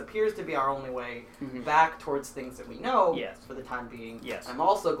because this appears to be our only way Mhm. back towards things that we know. Yes. For the time being. Yes. I'm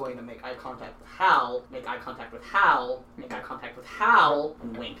also going to make eye contact with Hal, make eye contact with Hal, make eye contact with Hal,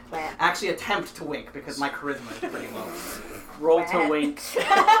 and wink. Actually, attempt to wink because my charisma is pretty low. Roll to wink.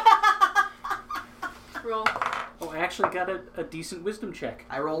 Roll. Oh, I actually got a decent wisdom check.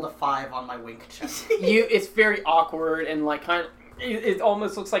 I rolled a 5 on my wink check. It's very awkward and like kind of. It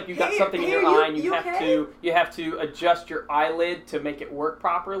almost looks like you got Hey, something in hey, your are you- eye, and you you have okay? to adjust your eyelid to make it work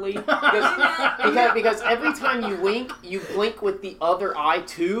properly. Because every time you wink, you blink with the other eye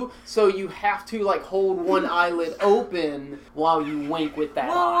too. So you have to like hold one eyelid open while you wink with that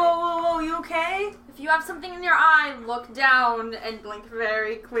Whoa, eye. whoa, whoa, whoa, you okay? If you have something in your eye, look down and blink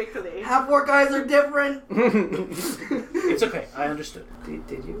very quickly. Half-orc guys are different! It's okay. I understood.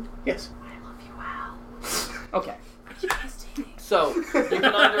 Did you? Yes. I love you, Hal. Okay. So you can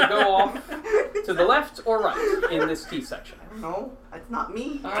either go off to the left or right in this T section. No, it's not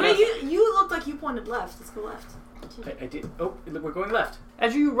me. I mean, you looked like you pointed left. Let's go left. I did. Oh, we're going left.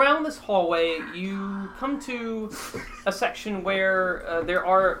 As you round this hallway, you come to a section where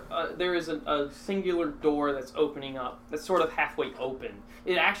there is a singular door that's opening up, that's sort of halfway open.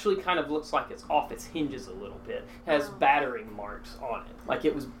 It actually kind of looks like it's off its hinges a little bit. It has battering marks on it, like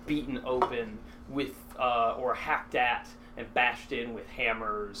it was beaten open with, or hacked at and bashed in with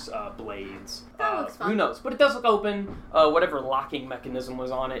hammers, blades. That looks fun. Who knows? But it does look open. Whatever locking mechanism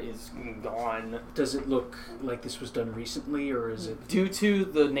was on it is gone. Does it look like this was done recently, or is it? Due to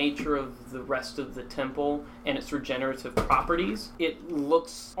the nature of the rest of the temple and its regenerative properties, it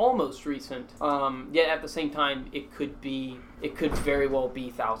looks almost recent. Yet at the same time, it could very well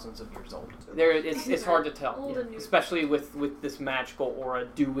be thousands of years old. It's hard to tell, Old and new. especially with this magical aura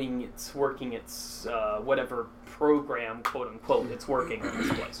working its its whatever program, quote unquote, it's working on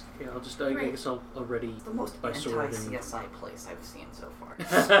this place. Yeah, I guess I'll ready The most my sword and... anti-CSI place I've seen so far.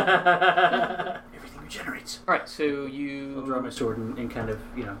 Everything regenerates. All right, so I'll you draw my sword and kind of,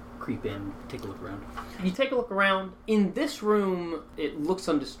 creep in, take a look around. You take a look around. In this room, it looks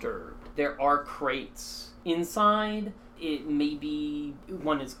undisturbed. There are crates inside. It maybe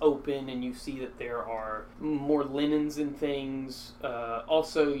one is open and you see that there are more linens and things.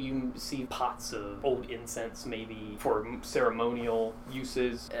 Also, you see pots of old incense, maybe for ceremonial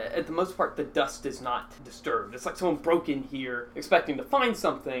uses. At the most part, the dust is not disturbed. It's like someone broke in here expecting to find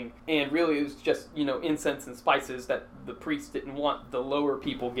something, and really it was just, incense and spices that the priest didn't want the lower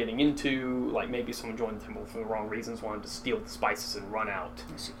people getting into. Like maybe someone joined the temple for the wrong reasons, wanted to steal the spices and run out.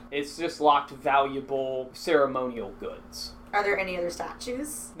 I see. It's just locked valuable ceremonial goods. Are there any other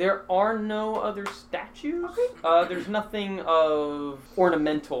statues? There are no other statues. Okay. There's nothing of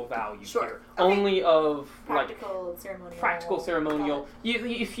ornamental value Sure. here. Okay. Only of Practical ceremonial. practical ceremonial. Got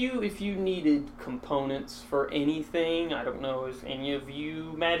If you needed components for anything, I don't know if any of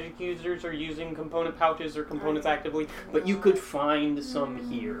you magic users are using component pouches or components actively, but you could find some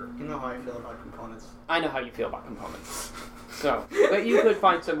here. You know how I feel about components. I know how you feel about components. So, but you could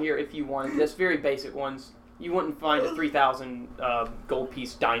find some here if you wanted. Just very basic ones. You wouldn't find a 3,000 gold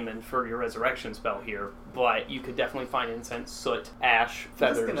piece diamond for your resurrection spell here, but you could definitely find incense, soot, ash,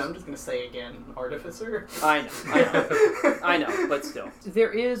 feathers. I'm just gonna say again, artificer. I know, but still. There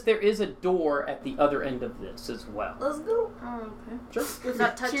is a door at the other end of this as well. Let's go. Oh, okay. Sure. Does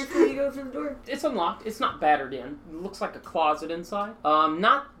that cheerfully go through the door? It's unlocked. It's not battered in. It looks like a closet inside.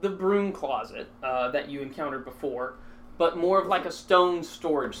 Not the broom closet that you encountered before, but more of like a stone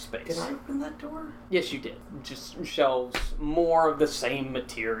storage space. Did I open that door? Yes, you did. Just shelves, more of the same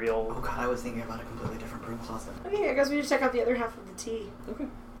material. Oh god, I was thinking about a completely different broom closet. Okay, I guess we just check out the other half of the tea. Okay.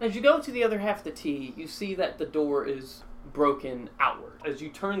 As you go to the other half of the T, you see that the door is broken outward. As you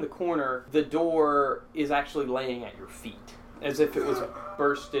turn the corner, the door is actually laying at your feet, as if it was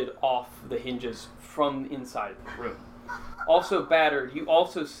bursted off the hinges from inside the room. Also battered, you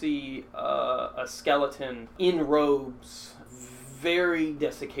also see a skeleton in robes, very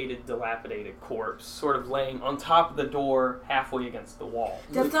desiccated, dilapidated corpse, sort of laying on top of the door, halfway against the wall.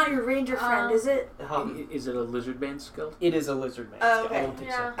 That's not your ranger friend, is it? Is it a lizard man skull? It is a lizard man. Oh, skull. okay. I don't think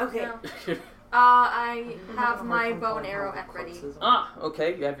Yeah. so. Okay. No. I have my bow and arrow at ready.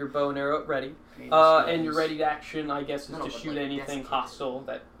 Okay, you have your bow and arrow ready. Yes. And your ready to action, I guess, is No, to but shoot like anything desiccated. hostile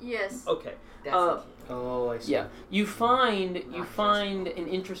that... Yes. Okay. Oh, I see. Yeah, you find an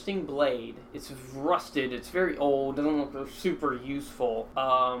interesting blade. It's rusted. It's very old. Doesn't look super useful.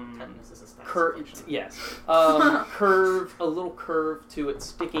 Tetanus is a status function. Yes. Curve, a little curve to it,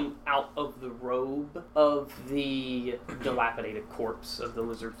 sticking out of the robe of the dilapidated corpse of the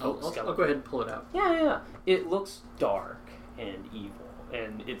lizard folk skeleton. I'll go ahead and pull it out. Yeah. It looks dark and evil,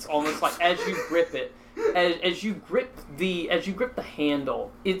 and it's almost like as you grip it, as you grip the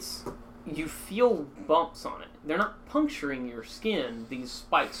handle, you feel bumps on it. They're not puncturing your skin. These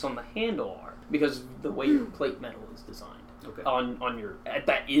spikes on the handle are, because of the way your plate metal is designed. Okay. On your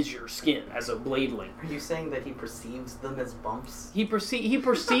that is your skin as a bladeling. Are you saying that he perceives them as bumps? He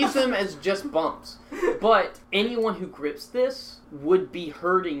perceives them as just bumps, but anyone who grips this would be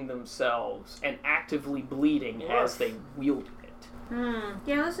hurting themselves and actively bleeding as they wield it.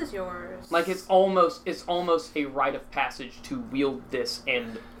 Yeah, this is yours. Like it's almost a rite of passage to wield this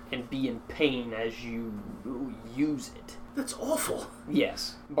and be in pain as you use it. That's awful.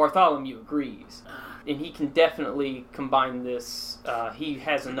 Yes, Bartholomew agrees. And he can definitely combine this. He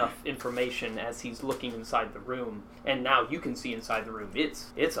has enough information as he's looking inside the room, and now you can see inside the room.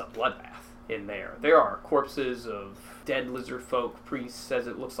 It's a bloodbath in there. There are corpses of dead lizard folk. Priest says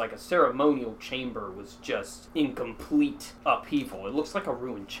it looks like a ceremonial chamber was just in complete upheaval. It looks like a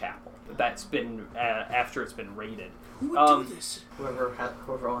ruined chapel that's been after it's been raided. Who would do this?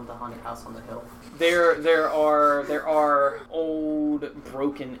 Whoever owned the haunted house on the hill. There are old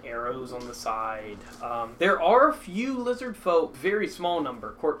broken arrows on the side. There are a few lizard folk, very small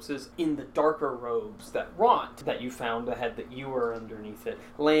number, corpses in the darker robes that you found that you were underneath it,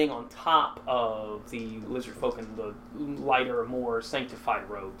 laying on top of the lizard folk in the lighter, more sanctified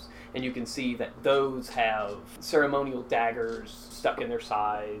robes. And you can see that those have ceremonial daggers stuck in their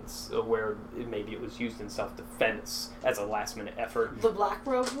sides, where maybe it was used in self-defense as a last-minute effort. The black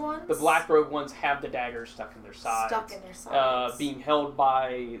robe ones? The black robe ones have the daggers stuck in their sides. Being held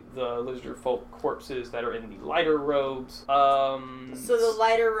by the lizard folk corpses that are in the lighter robes. So the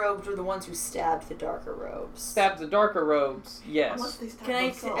lighter robes were the ones who stabbed the darker robes. Stabbed the darker robes, yes. Unless they stab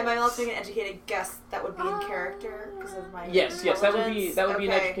Am I allowed to make an educated guess that would be in character because of my Yes, that would be intelligence?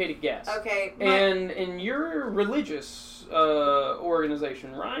 an educated guess. Okay. And in your religious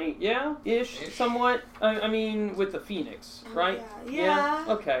organization, right? Yeah, ish, somewhat. I mean, with the Phoenix, right? Yeah.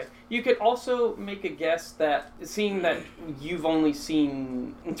 Okay. You could also make a guess that, seeing that you've only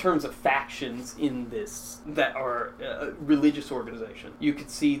seen, in terms of factions in this that are a religious organization, you could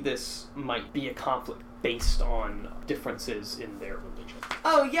see this might be a conflict based on differences in their religion.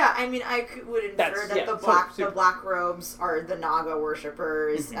 Oh yeah, I mean would infer that the black robes are the Naga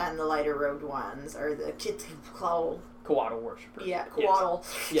worshippers and the lighter robed ones are the Coatl worshippers. Yeah, Coatl.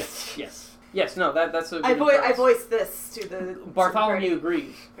 Yes, no, that's a good I voiced this to the Bartholomew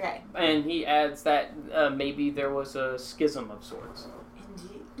agrees. Right. And he adds that maybe there was a schism of sorts.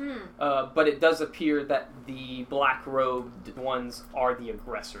 Indeed. But it does appear that the black-robed ones are the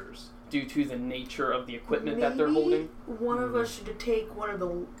aggressors due to the nature of the equipment that they're holding. One of us should take one of the...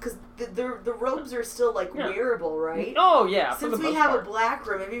 Because the robes are still, wearable, right? Oh, yeah, Since we have a black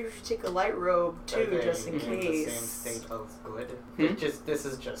robe, maybe we should take a light robe, too, just in case. The same state of good? This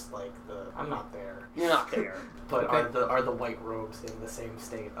is just like the... I'm not there. You're not there. But are the white robes in the same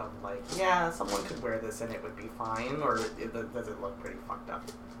state of, someone could wear this and it would be fine? Or does it look pretty fucked up?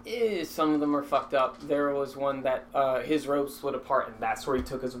 Some of them are fucked up. There was one that his robe split apart, and that's where he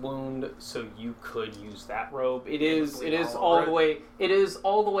took his wound. So you could use that robe. It is all the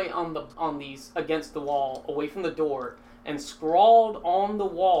way on these against the wall, away from the door, and scrawled on the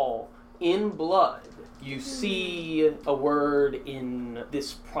wall in blood. You see a word in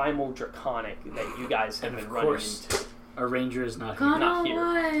this primal draconic that you guys have been running into. Our ranger is not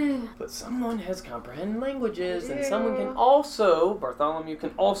here. But someone has comprehend languages, and someone can also, Bartholomew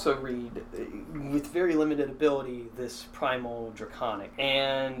can also read, with very limited ability, this primal draconic.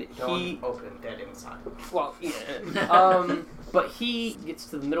 And he... open, dead inside. Well, yeah. But he gets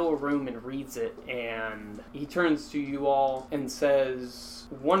to the middle of the room and reads it, and he turns to you all and says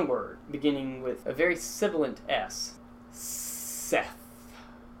one word, beginning with a very sibilant S. Seth.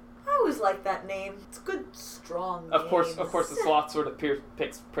 I always like that name. It's a good, strong name. Of course, the sloth sort of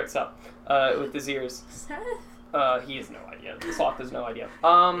pricks up with his ears. Seth? He has no idea. The sloth has no idea.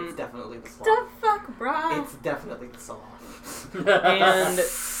 It's definitely the sloth. The fuck, bro? It's definitely the sloth. And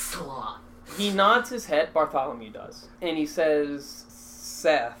sloth. He nods his head, Bartholomew does, and he says,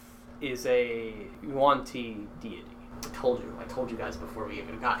 Seth is a Yuan-Ti deity. I told you guys before we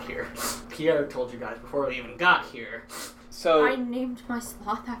even got here. Pierre told you guys before we even got here. So I named my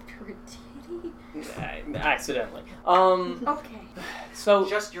sloth after a deity? Accidentally. Okay. So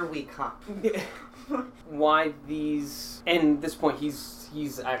just your weak, huh? Why these? And at this point,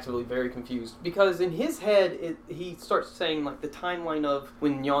 he's actually very confused because in his head, he starts saying the timeline of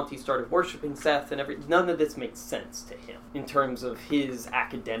when Yuan-Ti started worshiping Seth and everything. None of this makes sense to him in terms of his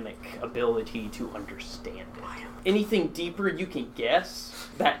academic ability to understand it. Anything deeper, you can guess.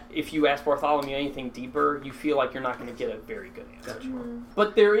 That if you ask Bartholomew anything deeper, you feel like you're not going to get a very good answer. Mm-hmm.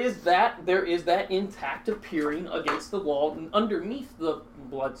 But there is that intact appearing against the wall underneath the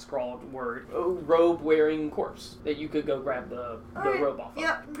blood-scrawled word, robe-wearing corpse that you could go grab the robe off of.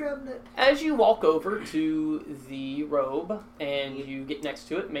 Yep, I'm grabbing it. As you walk over to the robe and you get next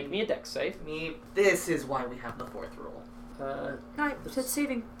to it, make me a dex save. This is why we have the fourth rule. Is it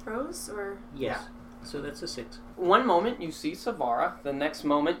saving throws or? Yes. Yeah. So that's a 6. One moment you see Savara. The next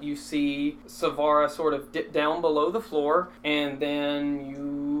moment you see Savara sort of dip down below the floor, and then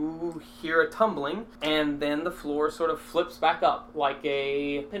you hear a tumbling, and then the floor sort of flips back up like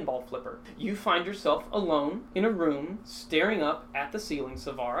a pinball flipper. You find yourself alone in a room, staring up at the ceiling,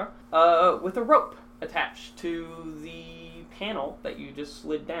 Savara, with a rope attached to the panel that you just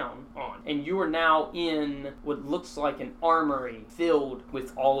slid down on. And you are now in what looks like an armory filled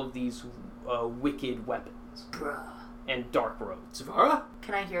with all of these wicked weapons. Bruh. And dark robes. Savara?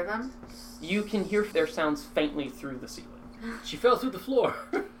 Can I hear them? You can hear their sounds faintly through the ceiling. She fell through the floor.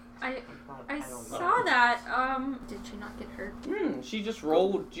 I saw that. Did she not get hurt? She just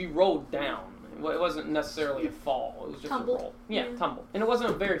rolled. You rolled down. It wasn't necessarily a fall. It was just a roll. Yeah, tumble. And it wasn't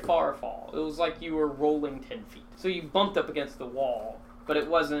a very far fall. It was like you were rolling 10 feet. So you bumped up against the wall, but it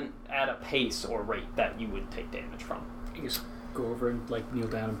wasn't at a pace or rate that you would take damage from. You just go over and kneel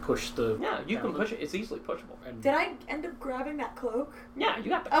down and push the... Yeah, you can push it. It's easily pushable. Did I end up grabbing that cloak? Yeah, you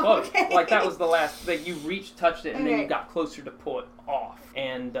got the cloak. Okay. That was the last that you reached, touched it, and then you got closer to pull it off. And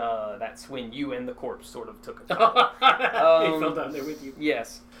and that's when you and the corpse sort of took a He turn. fell down there with you.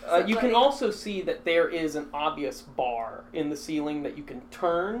 Yes. You can also see that there is an obvious bar in the ceiling that you can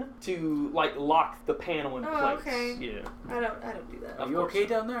turn to like lock the panel in Oh, place. okay. Yeah. I don't do that. Are Of you course okay not.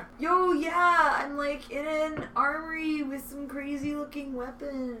 down there? Yo, yeah, I'm like in an armory with some crazy looking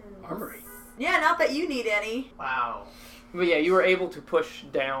weapons. Armory? Yeah, not that you need any. Wow. But yeah, you were able to push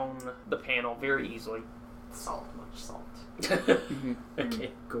down the panel very easily. Salt, much salt.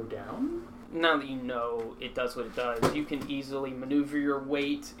 Okay, go down. Now that you know it does what it does, you can easily maneuver your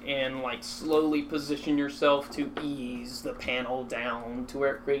weight and like slowly position yourself to ease the panel down to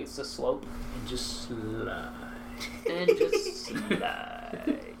where it creates a slope. And just slide. And just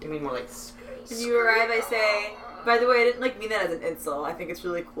slide. You mean more like When you arrive, I say, by the way, I didn't like mean that as an insult. I think it's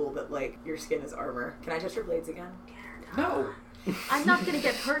really cool that like your skin is armor. Can I touch your blades again? No. I'm not gonna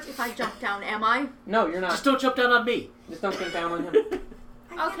get hurt if I jump down, am I? No, you're not. Just don't jump down on me. Just don't get down on him.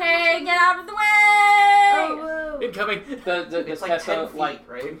 Okay, get out of the way! Oh, whoa. Incoming. Does it's like Tessa 10 feet, like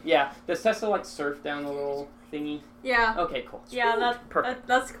right? yeah? Does Tessa like surf down the little thingy? Yeah. Okay, cool. Yeah, Perfect.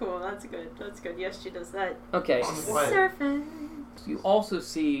 that's cool. That's good. That's good. Yes, she does that. Okay. What? Surfing. You also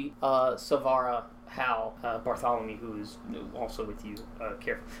see Savara, Hal, Bartholomew, who is also with you.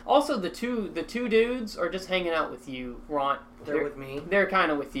 Careful. Also, the two dudes are just hanging out with you, Ron. They're with me. They're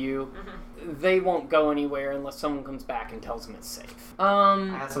kind of with you. They won't go anywhere unless someone comes back and tells them it's safe. I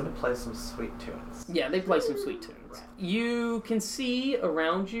asked them to play some sweet tunes. Yeah, they play some sweet tunes. You can see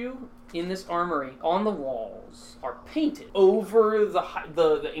around you in this armory, on the walls, are painted over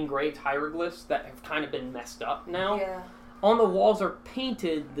the engraved hieroglyphs that have kind of been messed up now. Yeah. On the walls are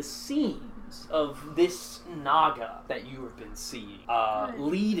painted the scenes of this Naga that you have been seeing,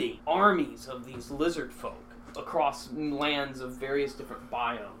 leading armies of these lizard folk across lands of various different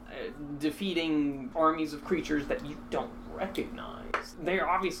biomes, defeating armies of creatures that you don't recognize. They're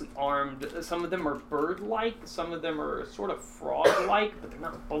obviously armed. Some of them are bird-like, some of them are sort of frog-like, but they're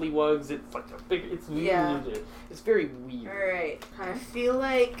not bullywugs. It's like a big. It's Yeah. It's very weird. Alright. I feel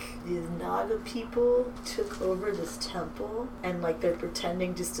like these Naga people took over this temple and like they're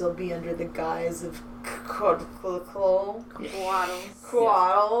pretending to still be under the guise of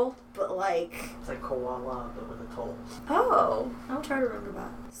Quaddle, but like It's like koala, but with a toll. oh, I'll try to remember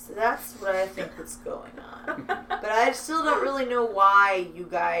that. So that's what I think is going on. But I still don't really know why you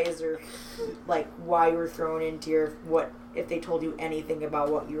guys are like why you were thrown into your what if they told you anything about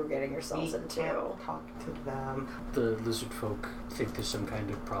what you were getting yourselves We into. can't talk to them. The lizard folk think there's some kind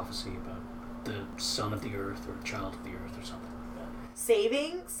of prophecy about the son of the earth or child of the earth or something like that.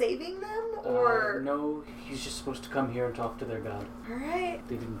 Saving them or No, he's just supposed to come here and talk to their god. alright.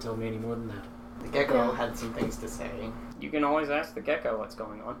 They didn't tell me any more than that. The gecko had some things to say. You can always ask the gecko what's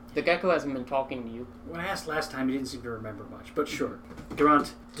going on. The gecko hasn't been talking to you. When I asked last time, he didn't seem to remember much, but sure.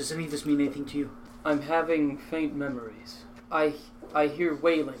 Durant, does any of this mean anything to you? I'm having faint memories. I hear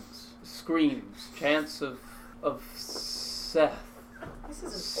wailings, screams, chants of Seth, This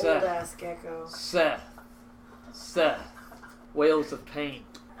is an Seth. old ass gecko. Seth, wails of pain,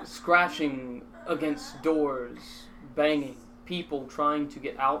 scratching against doors, banging, people trying to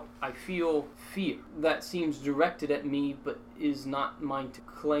get out. I feel fear that seems directed at me but is not mine to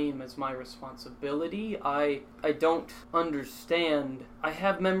claim as my responsibility. I don't understand. I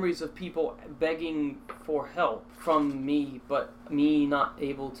have memories of people begging for help from me, but me not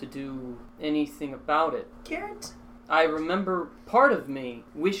able to do anything about it. Garrett? I remember part of me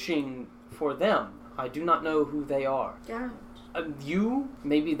wishing for them. I do not know who they are. Garrett. You?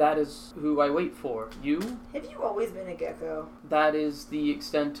 Maybe that is who I wait for. You? Have you always been a gecko? That is the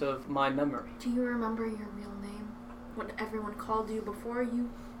extent of my memory. Do you remember your real name? What everyone called you before you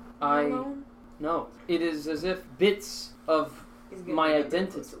were I alone? no. It is as if bits of He's gonna my be like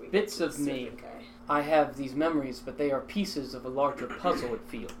identity, close to we bits get of to me. serpent guy. I have these memories, but they are pieces of a larger puzzle, it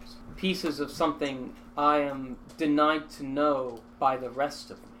feels. Pieces of something I am denied to know by the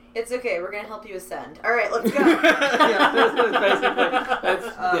rest of me. It's okay, we're gonna help you ascend. Alright, let's go. Yeah, that's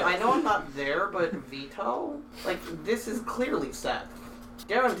yeah. I know I'm not there, but Vito? Like, this is clearly Seth.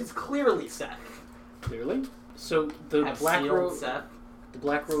 Garrett is clearly Seth. Clearly. So the I've black sealed robes. Seth. The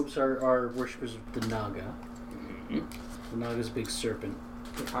black robes are worshippers of the Naga. The Naga's a big serpent.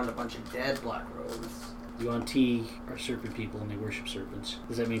 We found a bunch of dead black robes. The Yuan-Ti are serpent people and they worship serpents.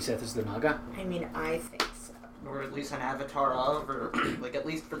 Does that mean Seth is the Naga? I mean, I think so. Or at least an avatar of, or like at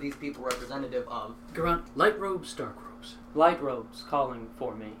least for these people representative of. Garant, light robes, dark robes. Light robes calling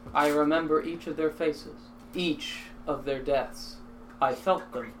for me. I remember each of their faces, each of their deaths. I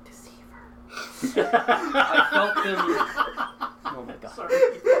felt them. I felt them Oh my god.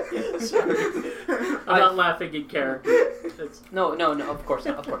 Sorry. I'm not laughing in character. No, of course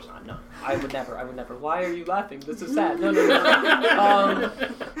not, no. I would never. Why are you laughing? This is sad. No.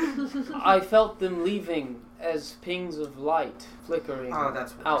 I felt them leaving as pings of light flickering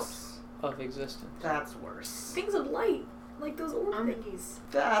that's out worse. of existence. That's worse. Things of light, like those orb thingies.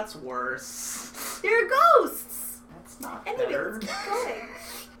 That's worse. They're ghosts! That's not Anyway, better. let's keep going.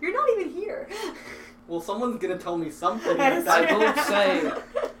 You're not even here. Well, someone's gonna tell me something. I will say,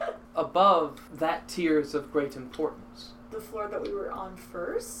 above that tier is of great importance. The floor that we were on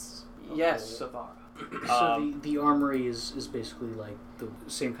first? Yes, Savara. So the armory is basically like the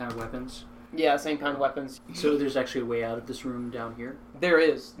same kind of weapons. Yeah, same kind of weapons. So there's actually a way out of this room down here?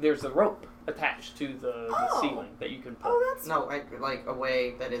 There's a rope attached to the ceiling that you can pull. Oh, that's... No, like a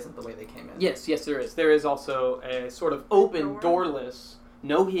way that isn't the way they came in. Yes, there is. There is also a sort of open, Door? doorless,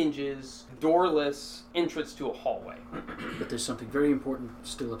 no hinges, doorless entrance to a hallway. But there's something very important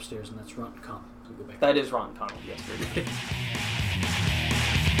still upstairs, and that's Ron Connell. So go back. That is Ron Connell, yes.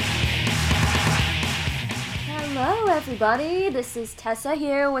 Hello, everybody. This is Tessa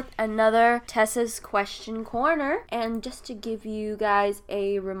here with another Tessa's Question Corner. And just to give you guys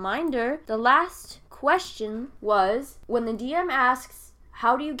a reminder, the last question was, when the DM asks,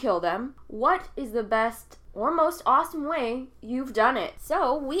 how do you kill them? What is the best or most awesome way you've done it?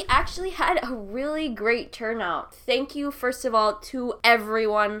 So we actually had a really great turnout. Thank you, first of all, to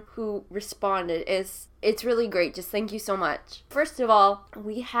everyone who responded. It's really great. Just thank you so much. First of all,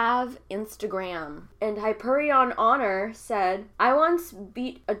 we have Instagram. And Hyperion Honor said, I once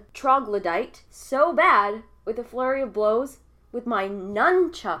beat a troglodyte so bad with a flurry of blows with my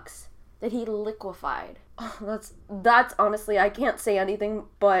nunchucks that he liquefied. Oh, that's honestly, I can't say anything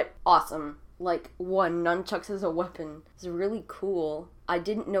but awesome. Like, one, nunchucks as a weapon is really cool. I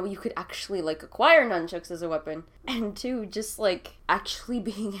didn't know you could actually, acquire nunchucks as a weapon. And two, just, actually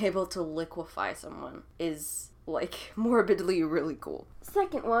being able to liquefy someone is, morbidly really cool.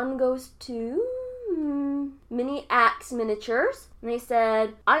 Second one goes to Mini Axe Miniatures. And they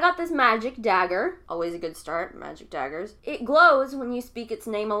said, I got this magic dagger. Always a good start, magic daggers. It glows when you speak its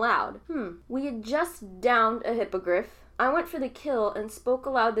name aloud. We had just downed a hippogriff. I went for the kill and spoke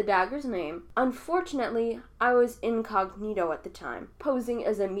aloud the dagger's name. Unfortunately, I was incognito at the time, posing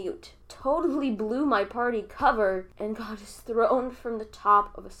as a mute. Totally blew my party cover and got thrown from the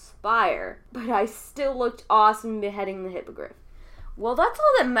top of a spire. But I still looked awesome beheading the hippogriff. Well, that's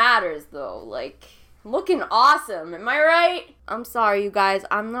all that matters, though. Looking awesome, am I right? I'm sorry, you guys.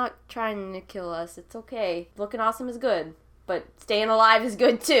 I'm not trying to kill us. It's okay. Looking awesome is good, but staying alive is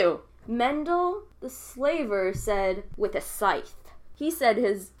good, too. Mendel the Slaver said, with a scythe. He said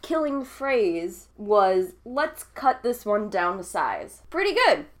his killing phrase was, let's cut this one down to size. Pretty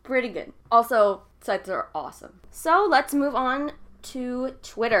good. Also, scythes are awesome. So let's move on to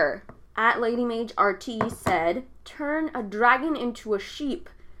Twitter. At LadyMageRT said, turn a dragon into a sheep,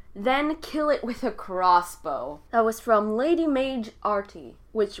 then kill it with a crossbow. That was from LadyMageRT.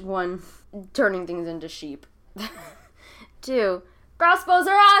 Which one? Turning things into sheep. 2. Crossbows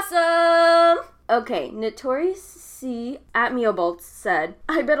are awesome! Okay, Notorious C at Meobolts said,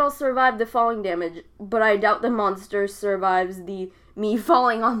 I bet I'll survive the falling damage, but I doubt the monster survives the me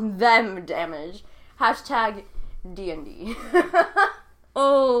falling on them damage. Hashtag D&D.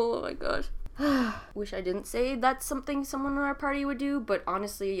 Oh my gosh. Wish I didn't say that's something someone in our party would do, but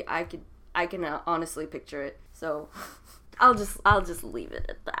honestly, I can honestly picture it. So I'll just leave it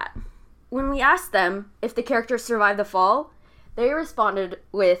at that. When we asked them if the characters survived the fall, they responded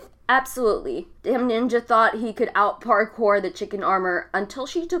with, absolutely. Damn Ninja thought he could out-parkour the chicken armor until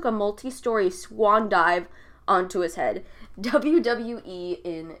she took a multi-story swan dive onto his head. WWE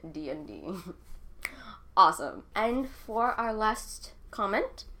in D&D. Awesome. And for our last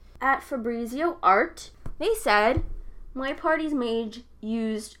comment, at Fabrizio Art, they said, my party's mage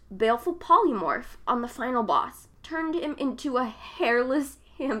used Baleful Polymorph on the final boss. Turned him into a hairless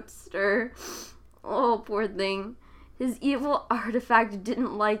hamster. Oh, poor thing. His evil artifact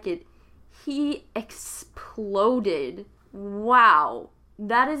didn't like it. He exploded. Wow.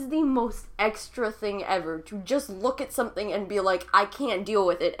 That is the most extra thing ever. To just look at something and be like, I can't deal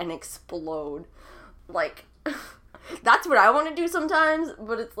with it, and explode. That's what I want to do sometimes,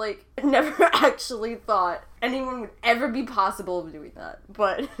 but it's I never actually thought anyone would ever be possible of doing that.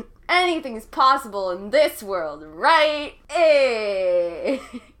 But anything is possible in this world, right? Hey!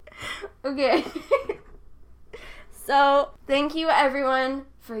 Okay. So, thank you everyone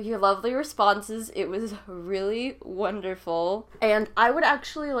for your lovely responses. It was really wonderful. And I would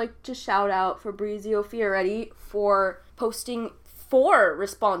actually like to shout out Fabrizio Fioretti for posting 4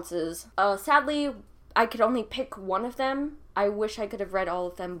 responses. Sadly, I could only pick one of them. I wish I could have read all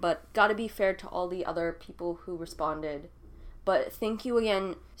of them, but gotta be fair to all the other people who responded. But thank you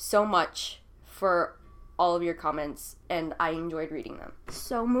again so much for all of your comments, and I enjoyed reading them.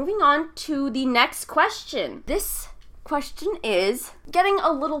 So moving on to the next question. This question is getting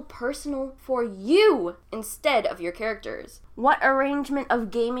a little personal for you instead of your characters. What arrangement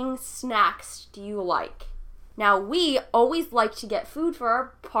of gaming snacks do you like? Now, we always like to get food for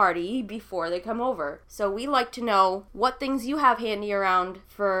our party before they come over. So we like to know what things you have handy around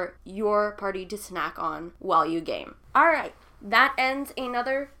for your party to snack on while you game. Alright, that ends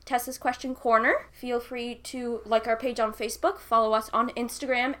another Tessa's Question Corner. Feel free to like our page on Facebook, follow us on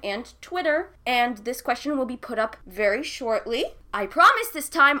Instagram and Twitter, and this question will be put up very shortly. I promise this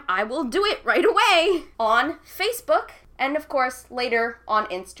time I will do it right away on Facebook, and of course later on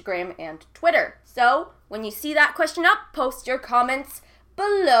Instagram and Twitter. So, when you see that question up, post your comments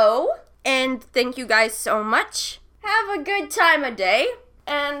below. And thank you guys so much. Have a good time of day.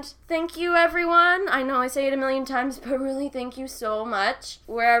 And thank you, everyone. I know I say it a million times, but really thank you so much.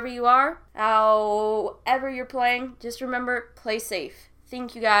 Wherever you are, however you're playing, just remember, play safe.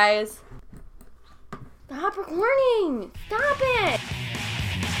 Thank you, guys. Stop recording. Stop it.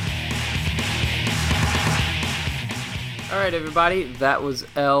 Alright everybody, that was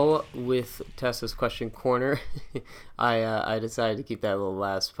Elle with Tessa's Question Corner. I decided to keep that little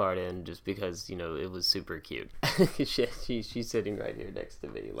last part in just because, it was super cute. She's sitting right here next to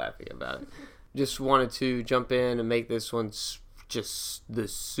me laughing about it. Just wanted to jump in and make this one just the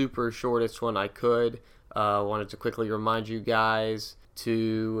super shortest one I could. Wanted to quickly remind you guys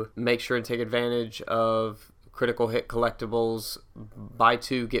to make sure and take advantage of Critical Hit Collectibles buy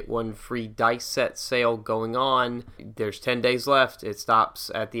two get one free dice set sale going on. There's 10 days left. It stops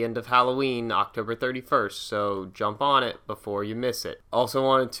at the end of Halloween, October 31st, so jump on it before you miss it. Also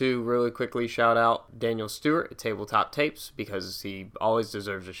wanted to really quickly shout out Daniel Stewart at Tabletop Tapes because he always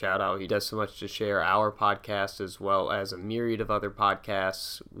deserves a shout out. He does so much to share our podcast as well as a myriad of other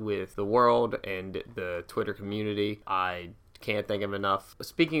podcasts with the world and the Twitter community. I can't thank him enough.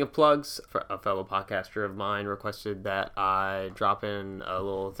 Speaking of plugs, a fellow podcaster of mine requested that I drop in a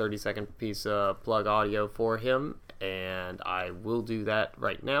little 30-second piece of plug audio for him, and I will do that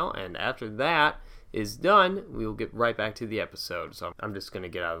right now. And after that is done, we will get right back to the episode. So I'm just going to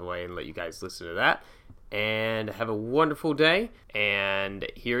get out of the way and let you guys listen to that. And have a wonderful day. And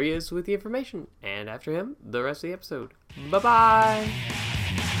here he is with the information. And after him, the rest of the episode. Bye-bye!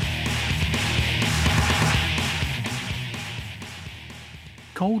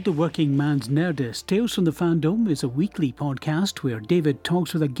 Called The Working Man's Nerdist, Tales from the Fandom is a weekly podcast where David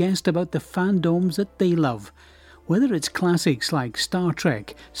talks with a guest about the fandoms that they love. Whether it's classics like Star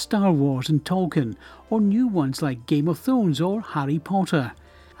Trek, Star Wars and Tolkien, or new ones like Game of Thrones or Harry Potter.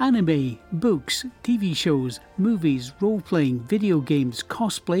 Anime, books, TV shows, movies, role-playing, video games,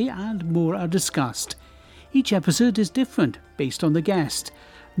 cosplay and more are discussed. Each episode is different based on the guest.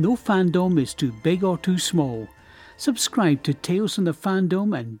 No fandom is too big or too small. Subscribe to Tales from the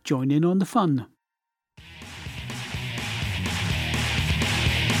Fandom and join in on the fun.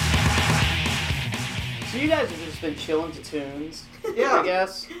 So you guys have just been chilling to tunes, Yeah. I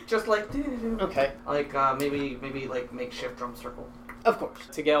guess? Just like Okay. like maybe like makeshift drum circle. Of course.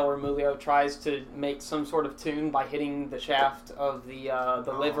 Tigel or Mulio tries to make some sort of tune by hitting the shaft of the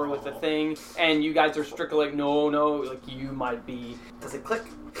liver with the thing, and you guys are strictly like, no, like you might be... Does it click?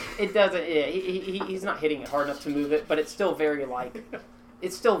 It doesn't, yeah, he's not hitting it hard enough to move it, but it's still very,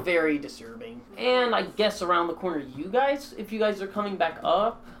 it's still very disturbing. And I guess around the corner, you guys, if you guys are coming back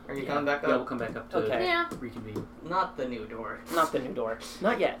up... Are you coming back up? Yeah, we'll come back up to reconvene. Not the new door. Not the new door.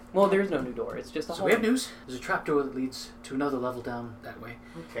 Not yet. Well, there's no new door. It's just a So hole. we have news. There's a trapdoor that leads to another level down that way.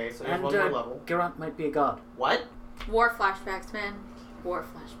 Okay, so there's And one more level. Geralt might be a god. What? War flashbacks, man. War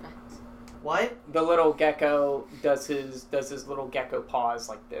flashbacks. What? The little gecko does his little gecko paws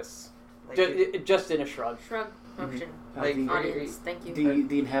like this. Like Just in a shrug. Shrug motion. Like, the, Audience, thank you.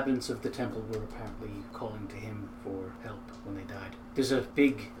 the inhabitants of the temple were apparently calling to him for help when they died. There's a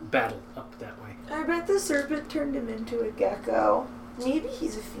big battle up that way. I bet the serpent turned him into a gecko. Maybe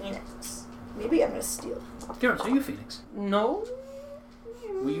he's a phoenix. Maybe I'm gonna steal him. Geralt, are you a phoenix? No.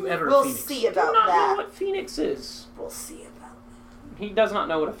 Were you ever We'll a phoenix? see Do about not know that. what Phoenix is. We'll see about He does not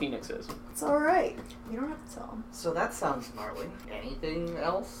know what a Phoenix is. that. It's alright. You don't have to tell him. So that sounds gnarly. Anything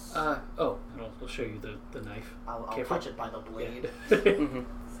else? I'll show you the knife. I'll Careful. touch it by the blade. Mm-hmm.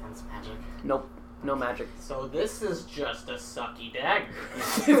 Sounds magic. Nope. No magic. So this is just a sucky dagger.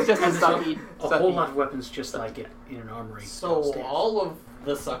 It's just a sucky. A whole lot of weapons just like it in an armory. So downstairs. all of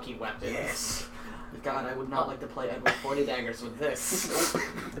the sucky weapons. Yes. God, I would not like to play Edward 40 daggers with this.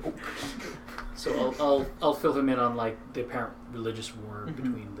 So I'll fill him in on like the apparent religious war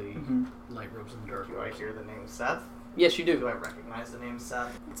between the light robes and the dark Do I robes. hear the name Seth? Yes, you Do do. I recognize the name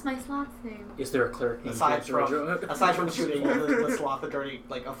Seth? It's my sloth's name. Is there a cleric named Aside James from Rojo? aside from shooting the sloth a dirty,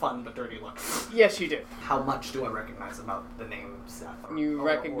 like a fun but dirty look. Yes, you do. How much do I recognize about the name Seth? You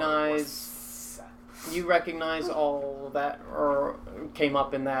recognize- You recognize all that came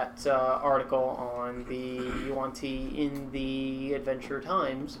up in that article on the Yuan-Ti in the Adventure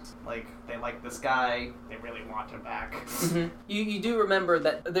Times. Like, they like this guy, they really want him back. You do remember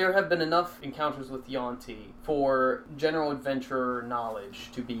that there have been enough encounters with Yuan-Ti for general adventurer knowledge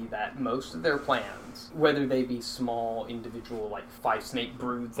to be that most of their plans, whether they be small individual like 5 snake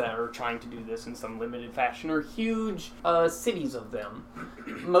broods that are trying to do this in some limited fashion or huge cities of them,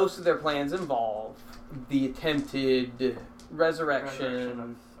 most of their plans involve the attempted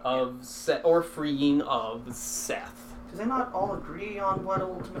resurrection of Seth, or freeing of Seth. Do they not all agree on what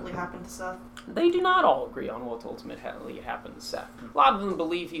ultimately happened to Seth? They do not all agree on what ultimately happened to Seth. A lot of them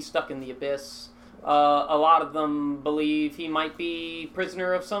believe he's stuck in the abyss. A lot of them believe he might be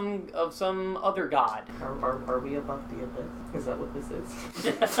prisoner of some other god. Are we above the abyss? Is that what this is?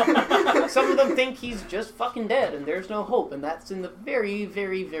 Some of them think he's just fucking dead and there's no hope, and that's in the very,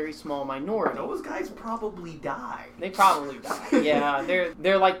 very, very small minority. Those guys probably die. They probably die. Yeah,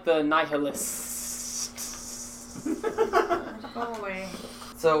 they're like the nihilists. Go away.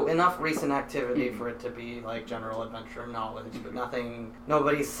 So enough recent activity for it to be like general adventure knowledge, but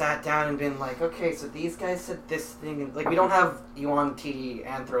nobody sat down and been like, okay, so these guys said this thing, and like we don't have Yuan-Ti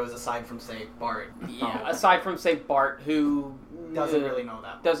Anthros aside from say Bart. Yeah, aside from say Bart, who Doesn't really know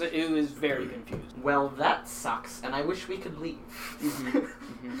that. who is very confused. Well, that sucks, and I wish we could leave.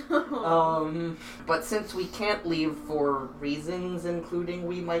 But since we can't leave for reasons including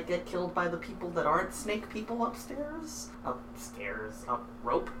we might get killed by the people that aren't snake people upstairs, up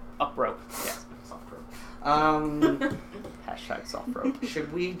rope, Yes. soft rope. Hashtag soft rope.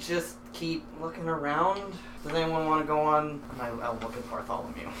 Should we just keep looking around? Does anyone want to go on? I'll look at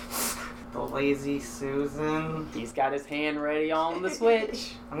Bartholomew. The lazy Susan. He's got his hand ready on the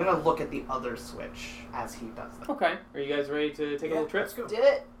switch. I'm gonna look at the other switch as he does that. Okay. Are you guys ready to take a little trip? Let's go. Did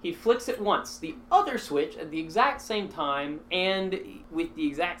it? He flicks it once. The other switch at the exact same time and with the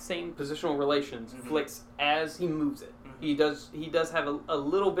exact same positional relations flicks as he moves it. He does have a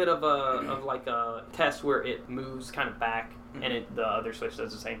little bit of a test where it moves kind of back, and the other switch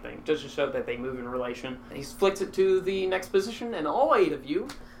does the same thing, just to show that they move in relation. He flicks it to the next position, and all 8 of you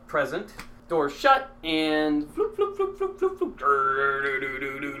present, doors shut, and floop floop floop floop floop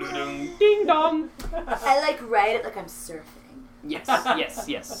floop, ding dong. I like ride it like I'm surfing. Yes.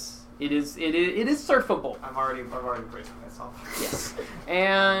 It is surfable. I've already braced myself. Yes.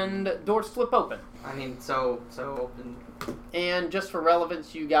 And doors flip open. I mean, so open. And just for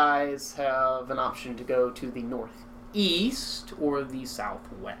relevance, you guys have an option to go to the northeast or the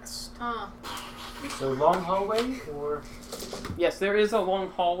southwest. So long hallway or Yes, there is a long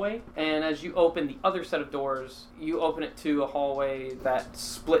hallway, and as you open the other set of doors, you open it to a hallway that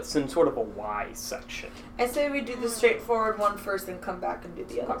splits in sort of a Y section. I say we do the straightforward one first and come back and do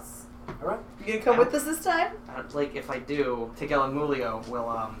the others. Alright. You gonna come with us this time? Like, if I do, Tigel and Mulio will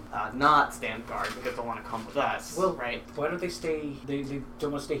not stand guard because they'll want to come with us. Well, right? Why don't they stay? They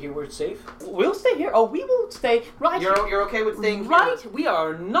don't want to stay here where it's safe. We'll stay here. Oh, we will stay right here. You're okay with staying Right, here? we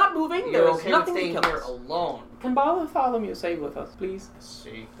are not moving. You're There's okay with nothing staying to kill here us. alone? Can Bartholomew stay with us, please?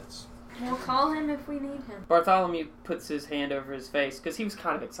 See, that's We'll call him if we need him. Bartholomew puts his hand over his face because he was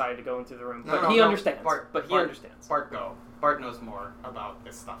kind of excited to go into the room, but No, he no, understands. Bart, But he Bart, understands. Bart, go. Bart knows more about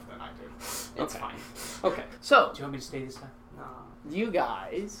this stuff than I do. It's Okay. fine. Okay, so Do you want me to stay this time? No. you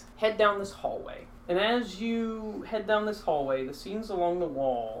guys head down this hallway. And as you head down this hallway, the scenes along the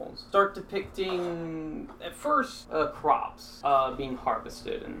walls start depicting, at first, crops being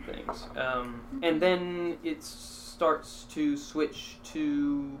harvested and things. And then it starts to switch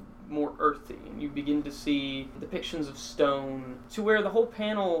to more earthy, and you begin to see depictions of stone to where the whole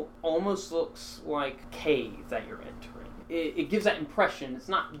panel almost looks like a cave that you're entering. It gives that impression. It's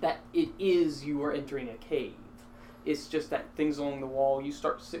not that it is you are entering a cave. It's just that things along the wall, you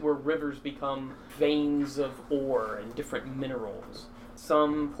start to see where rivers become veins of ore and different minerals.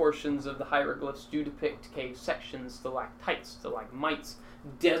 Some portions of the hieroglyphs do depict cave sections, stalactites, stalagmites,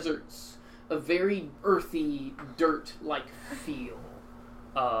 deserts, a very earthy, dirt-like feel,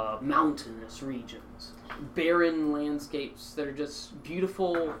 mountainous regions, barren landscapes that are just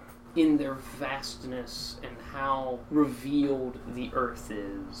beautiful in their vastness and how revealed the earth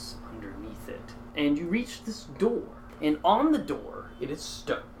is underneath it. And you reach this door, and on the door, it is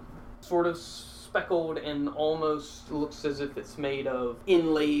stone, sort of speckled and almost looks as if it's made of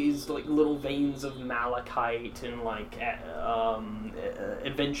inlays, like little veins of malachite and like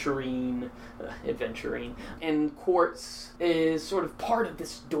aventurine, and quartz is sort of part of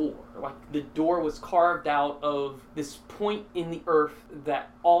this door. Like the door was carved out of this point in the earth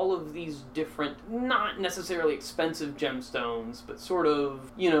that all of these different, not necessarily expensive gemstones, but sort of,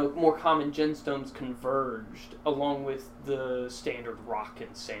 more common gemstones converged along with the standard rock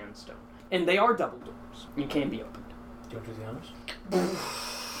and sandstone. And they are double doors. You can be opened. Do you want to do the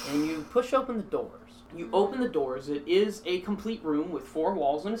honors? And you push open the doors. You open the doors. It is a complete room with 4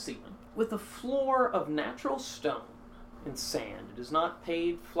 walls and a ceiling, with a floor of natural stone and sand. It is not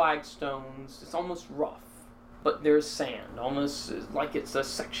paved flagstones. It's almost rough, but there's sand, almost like it's a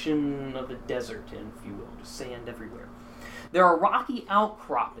section of the desert, if you will. Just sand everywhere. There are rocky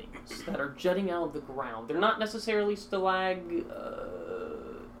outcroppings that are jutting out of the ground. They're not necessarily stalagmites.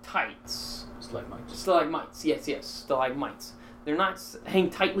 Stalagmites, yes, stalagmites. They're not hang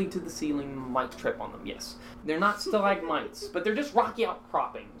tightly to the ceiling, might trip on them, yes. They're not stalagmites, but they're just rocky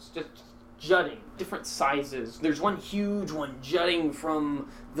outcroppings, just jutting, different sizes. There's one huge one jutting from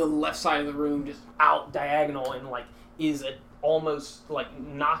the left side of the room, just out diagonal, and is almost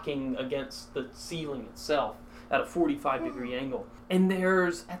knocking against the ceiling itself at a 45-degree angle. And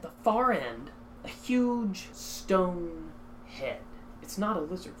there's, at the far end, a huge stone head. It's not a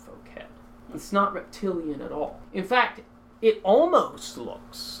lizard folk head. It's not reptilian at all. In fact, it almost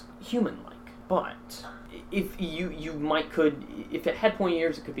looks human-like, but if if it had pointy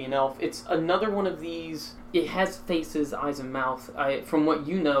ears, it could be an elf. It's another one of these. It has faces, eyes, and mouth. From what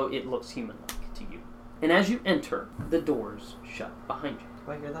you know, it looks human-like to you. And as you enter, the doors shut behind you.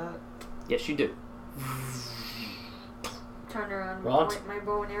 Do I hear that? Yes, you do. Turn around, Rod? point my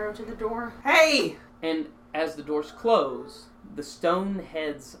bow and arrow to the door. Hey! And as the doors close, the stone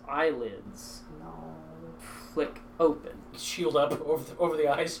head's eyelids flick open, Shield up over the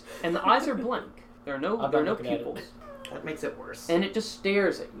eyes. and the eyes are blank. There are no looking at it. pupils, That makes it worse. and it just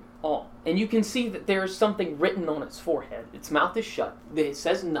stares at you all. And you can see that there's something written on its forehead. Its mouth is shut. It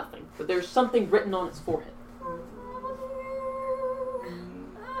says nothing, but there's something written on its forehead.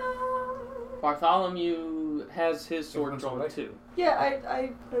 Bartholomew has his sword Everyone's drawn away. too. Yeah,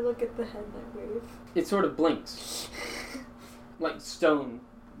 I look at the head and I wave. It sort of blinks, like stone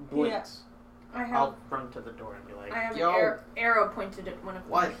blinks. I have I'll run to the door and be like, I have yo, an arrow pointed at one of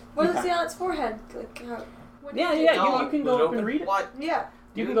them. what? What does Okay. it say on its forehead? What Yeah, is it? yeah. No. You can Was go it up open? and read it. What? Yeah.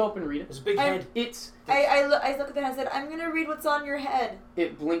 You can go up and read it. It's a big I'm- head. It's I look at the head and said, I'm gonna read what's on your head.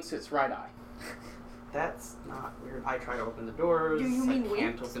 it blinks its right eye. That's not weird. I try to open the doors. Do you mean I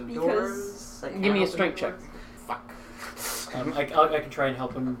can't winks? open Because- doors. I Give can't me a open strength check. doors. Fuck. I can try and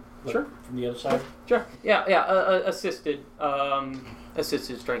help him. Sure. From the other side. Sure. Yeah. Assisted.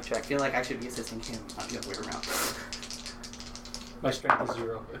 Assisted strength check. I feel like I should be assisting him, not the other way around. My strength is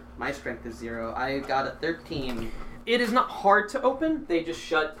 0. My strength is 0. I got a 13. It is not hard to open. They just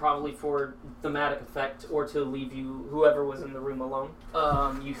shut probably for thematic effect or to leave you, whoever was in the room, alone.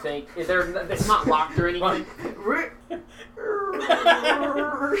 You think it's not locked or anything.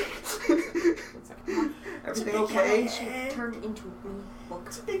 Everything okay? She turned into me.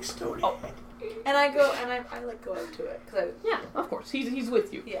 It's a big stone. Oh, And I go and I go up to it because yeah. Of course, he's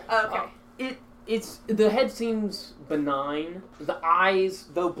with you. yeah. Okay. It's the head seems benign. The eyes,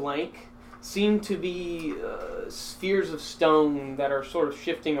 though blank, seem to be spheres of stone that are sort of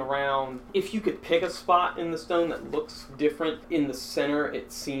shifting around. If you could pick a spot in the stone that looks different in the center,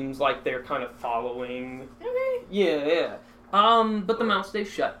 it seems like they're kind of following. Okay. Yeah. But the mouth stays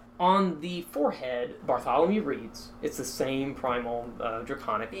shut. On the forehead, Bartholomew reads. It's the same primal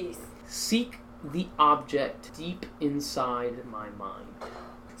draconic. Peace. Seek the object deep inside my mind.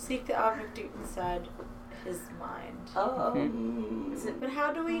 Seek the object deep inside his mind. Is it But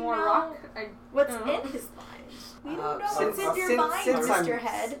how do we more know rock? what's don't know. in his mind? We don't know Since- what's in your mind, since I'm- Mr.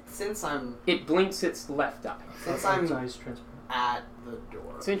 Head. Since I'm It blinks its left eye. Since Its I'm eyes transparent. at the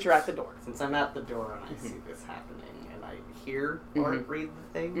door. Since you're at the door. Since I'm at the door and I see this happening and I hear or read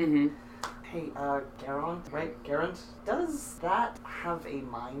the thing. Mm-hmm. Hey, Garant, right? Garant, does that have a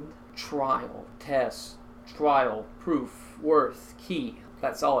mind? Trial, test, trial, proof, worth, key.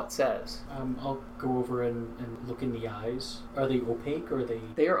 That's all it says. I'll go over and look in the eyes. Are they opaque or are they?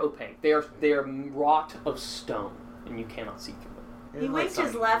 They are opaque. They are wrought of stone, and you cannot see through them. He There's winked some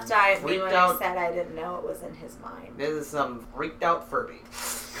his left eye at me freaked when out- I said I didn't know it was in his mind. There's some freaked out Furby.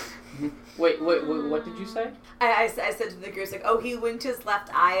 Wait, what did you say? I said to the group, like, oh, he winked his left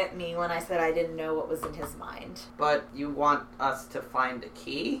eye at me when I said I didn't know what was in his mind. But you want us to find a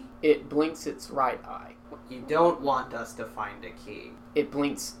key? It blinks its right eye. You don't want us to find a key. It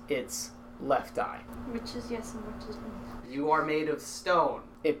blinks its left eye. Which is yes and which is no. You are made of stone.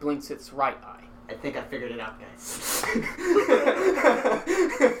 It blinks its right eye. I think I figured it out, guys.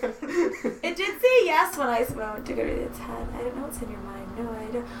 It did say yes when I went to go to its head. I don't know what's in your mind. No, I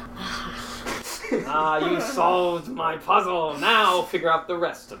don't. You solved my puzzle. Now figure out the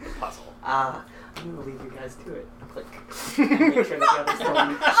rest of the puzzle. I'm gonna leave you guys to it. Click. Make sure that the other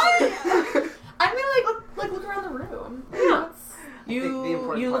stone. I'm gonna look around the room. Yeah. The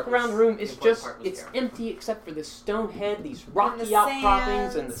You look part around was- the room. the It's important just part was it's here. empty except for this stone head, these rocky the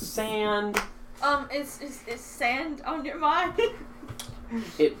outcroppings, and the sands. sand. Is sand on your mind?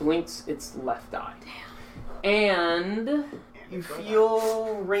 It blinks its left eye. And you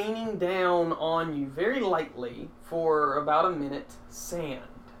feel raining down on you very lightly for about a minute sand.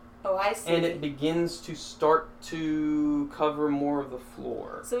 Oh, I see. And it begins to start to cover more of the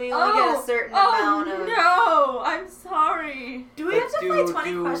floor. So we only get a certain amount of. No, I'm sorry. Do we have to play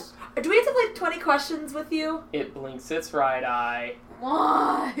 20 do- questions? Do we have to play 20 questions with you? It blinks its right eye.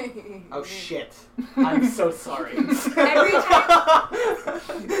 Why? Oh shit. I'm so sorry. Every time.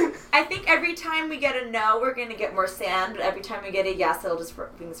 I think every time we get a no, we're gonna get more sand. But every time we get a yes, it'll just bring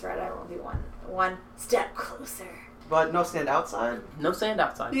this right eye. Will be one step closer. But no sand outside? No sand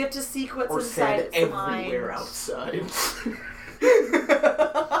outside. We have to seek what's Or inside sand its everywhere mind. outside?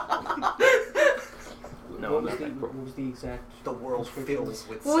 No, what, no, was the, no. what was the exact... The world fills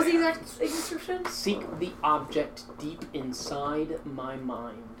with What was the sand. exact description? Seek the object deep inside my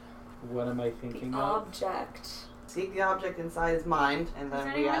mind. What am I thinking The of? object. Seek the object inside his mind, and Does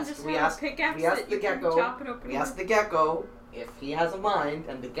then anyone just have a pickaxe we asked that the you can gecko. chop it open We with? asked the gecko if he has a mind,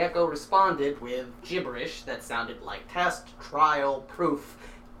 and the gecko responded with gibberish that sounded like test, trial, proof,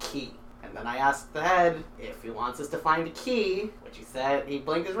 key. And then I asked the head if he wants us to find a key, which he said he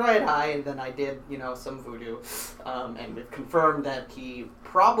blinked his right eye, and then I did, some voodoo, and it confirmed that he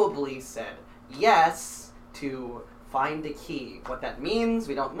probably said yes to find a key. What that means,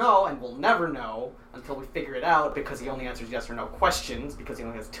 we don't know, and we'll never know until we figure it out, because he only answers yes or no questions, because he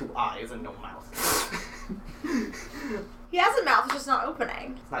only has 2 eyes and no mouth. He has a mouth, it's just not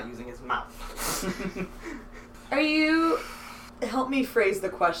opening. He's not using his mouth. Are you... Help me phrase the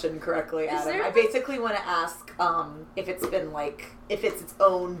question correctly, Is Adam. there- I basically want to ask if it's been if it's its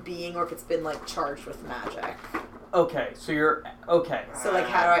own being or if it's been charged with magic. Okay, so you're okay. So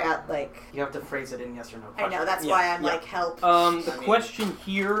how do I add You have to phrase it in yes or no I question. know, that's Yeah, why I'm yeah. help. The I mean- question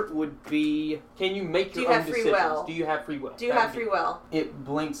here would be: can you make Do your you own have free decisions? will? Do you have free will? Do you That have would be- free will? It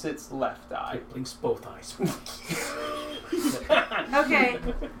blinks its left eye. It blinks both eyes. Okay.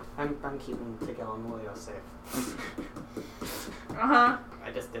 I'm keeping Miguel and Julio safe. Uh-huh.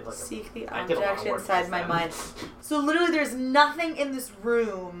 I just did Seek the I did a lot of object work inside just my then. mind. So literally there's nothing in this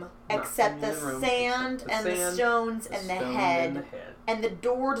room except Nothing the in the room sand except and the sand, stones the and the stone head. and the head. And the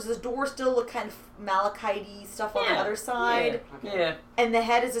door, does the door still look kind of malachite-y stuff on the Yeah, other side? Yeah, And the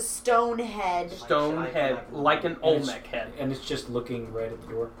head is a stone head. stone Should I head, come back? like an And it's- Olmec head. And it's just looking right at the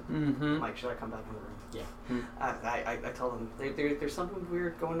door. Mm-hmm. Mike, should I come back in the room? Yeah. I told him there's something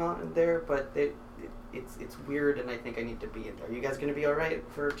weird going on in there, but it's weird, and I think I need to be in there. You guys gonna be all right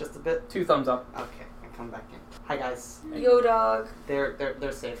for just a bit? 2 thumbs up. Okay, I come back in. Hi guys. Yo, dog. They're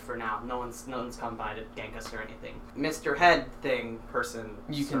safe for now. No one's come by to gank us or anything. Mr. Head person.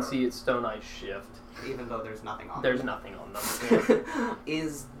 You can sir, see its stone eyes shift. even though there's nothing on. There's them. nothing on them.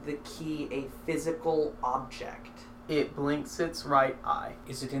 Is the key a physical object? It blinks its right eye.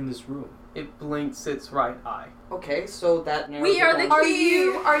 Is it in this room? It blinks its right eye. Okay, so that narrows We it are down. the Are key.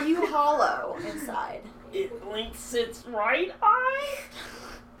 you hollow inside? It blinks its right eye,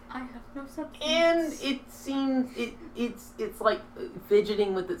 I have no substance. and it seems it's like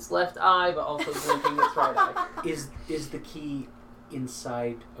fidgeting with its left eye, but also blinking its right eye. Is the key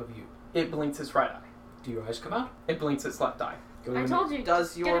inside of you? It blinks its right eye. Do your eyes come out? It blinks its left eye. Go I in. told you.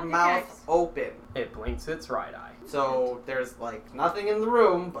 Does Get your a mouth pickaxe. open? It blinks its right eye. So there's nothing in the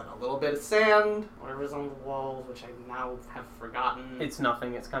room, but a little bit of sand, whatever's on the walls, which I now have forgotten. It's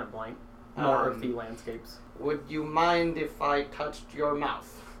nothing. It's kind of blank. More Um, earthy landscapes. Would you mind if I touched your mouth?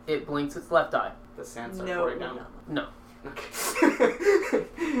 It blinks its left eye. The sand starts No, pouring down. No. Okay.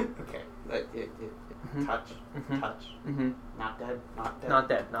 Okay. Mhm. Touch. Mhm. Touch. Mm-hmm. Not dead. Not dead. Not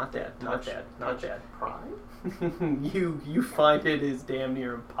dead. Not dead. Not Touch, dead. Not touch, dead. Pry? You find it is damn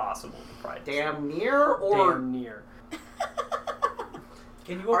near impossible to pry. Damn near or Damn near.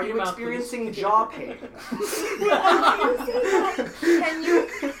 Can you are open you your mouth, experiencing please? jaw pain? Can you?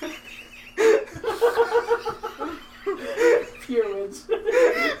 Pyramids. Oh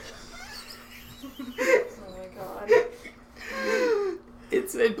my god.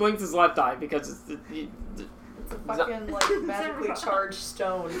 It blinks its left eye because it's It's a fucking like magically charged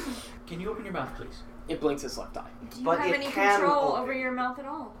stone. Can you open your mouth, please? It blinks its left eye. Do you But have it any can control open. over your mouth at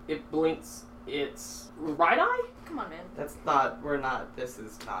all? It blinks its right eye? Come on, man. That's not. We're not. This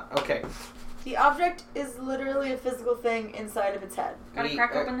is not. Okay. The object is literally a physical thing inside of its head. Gotta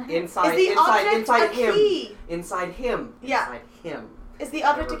crack open the head. Inside. Is the object inside a him. key? Inside him. Yeah. Inside him. Is the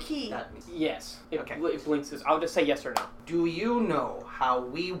object a Whatever key? that means. Yes. It, Okay. it blinks its... I'll just say yes or no. Do you know how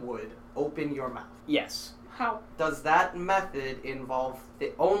we would open your mouth? Yes. How? Does that method involve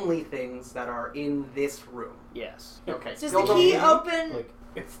the only things that are in this room? Yes. Okay. Does still the don't key need- open? Like,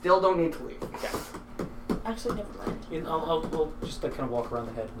 Still don't need to leave. Okay. Actually, never mind. I'll just like kind of walk around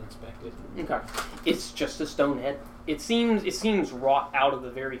the head and inspect it. Okay. It's just a stone head. It seems wrought out of the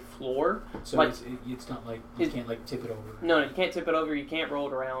very floor. So Like- it's not like you It- can't like tip it over. No, you can't tip it over. You can't roll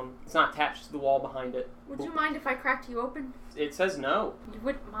it around. It's not attached to the wall behind it. Would you mind if I cracked you open? It says no. You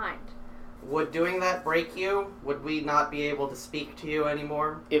wouldn't mind. Would doing that break you? Would we not be able to speak to you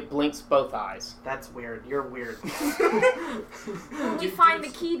anymore? It blinks both eyes. That's weird. You're weird. We find the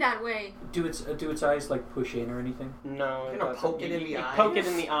key that way. Do its eyes like push in or anything? No, You're it gonna doesn't. poke it in the You eye? poke it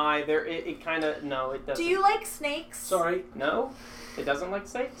in the eye. There, it kind of no, it doesn't. Do you like snakes? Sorry. No, it doesn't like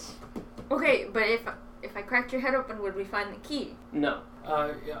snakes. Okay, but if I cracked your head open, would we find the key? No.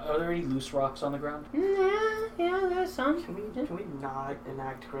 Are there any loose rocks on the ground? Yeah, there's some. Can we not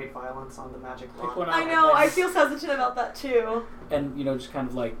enact great violence on the magic Pick wand? one I out know. and I then- feel hesitant about that too. And just kind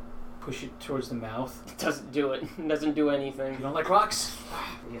of like push it towards the mouth. It doesn't do it. It doesn't do You anything. don't like rocks?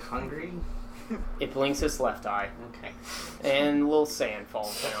 Are you hungry? It blinks its left eye, Okay. and a little sand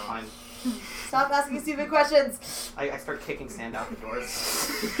falls That's down. fine. Stop asking stupid questions. I start kicking sand out the doors.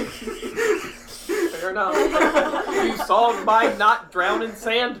 Fair enough. You solved my not drown in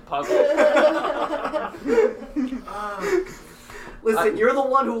sand puzzle. Listen, you're the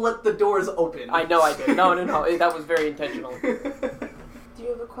one who let the doors open. I know I did. No, that was very intentional. Do you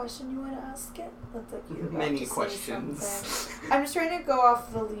have a question you want to ask it? Looks like you Many to say questions. something. I'm just trying to go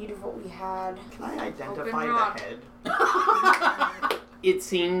off the lead of what we had. Can I identify Open the rock. head? It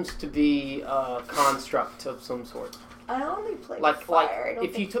seems to be a construct of some sort. I only play Like with fire. I don't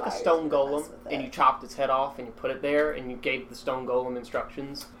if you think took a fire's stone gonna mess golem with and it. you chopped its head off and you put it there and you gave the stone golem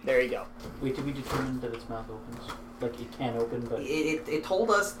instructions, there you go. Wait, did we determine that its mouth opens? Like it can open, but It told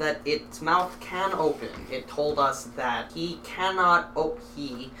us that its mouth can open. It told us that he cannot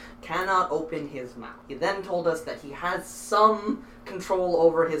open his mouth. He then told us that he has some control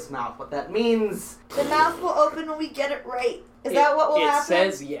over his mouth. What that means? The mouth will open when we get it right. Is that what will it happen?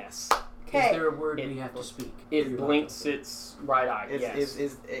 It says yes. is Okay. there a word It- we have to speak? It You're blinks not- its right eye. Yes.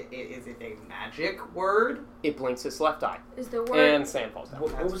 Is it a magic word? It blinks its left eye. Is the word And sand falls down.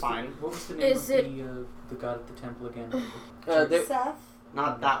 What That's was fine. What was the name Is of it- the god at the temple again? Seth?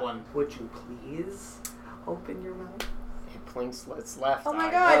 Not that one. Would you please open your mouth? It blinks its left Oh my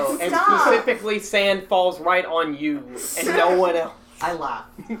eye. God, No, and stop. specifically sand falls right on you and no one else. I laugh.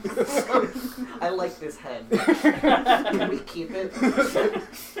 I like this head. Can we keep it?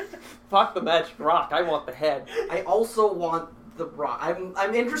 Fuck the magic rock. I want the head. I also want the rock.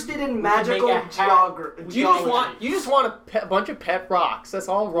 I'm interested in can magical make a hat. geography. You just want a bunch of pet rocks. That's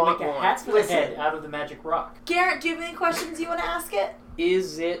all We'll rock make a hat wants. for the Listen. head out of the magic rock. Garrett, do you have any questions you want to ask it?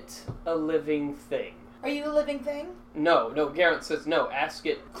 Is it a living thing? Are you a living thing? No. Garrett says no. Ask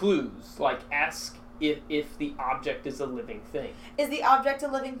it clues. Like ask if the object is a living thing. Is the object a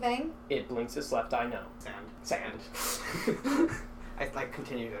living thing? It blinks its left eye. No. Sand. I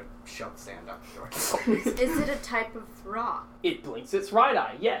continue to shove sand up the door. is it a type of rock? It blinks its right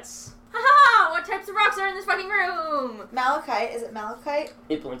eye. Yes. Haha! What types of rocks are in this fucking room? Malachite. Is it malachite?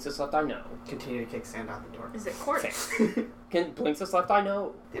 It blinks its left eye. No. Continue to kick sand out the door. Is it quartz? Sand. Blinks its left eye.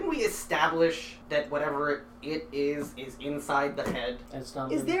 No. Didn't we establish that whatever it is inside the head? That's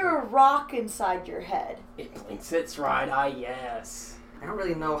not. Is there a rock inside your head? It blinks its right eye. Yes. I don't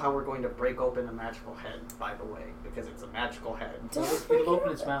really know how we're going to break open a magical head, by the way, because it's a magical head. It'll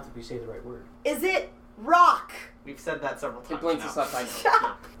open its mouth if we say the right word. Is it rock? We've said that several times It blinks now. its left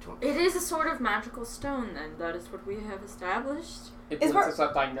eye. No. It is a sort of magical stone, then. That is what we have established. It Is blinks mar- its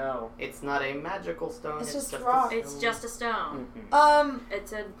left eye. No. It's not a magical stone. It's just a rock. stone. It's just a stone. Mm-hmm.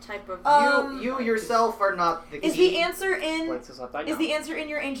 It's a type of. You yourself are not the key. Is the answer in? Blinks its left eye. Is No. the answer in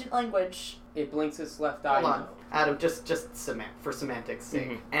your ancient language? It blinks its left eye. Hold on, No. Adam. Just for semantics' sake,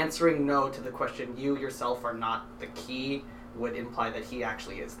 Mhm. answering no to the question "you yourself are not the key" would imply that he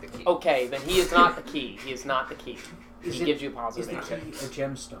actually is the key. Okay, then he is not the key. He is not the key. It gives you a Is positive the answer. key a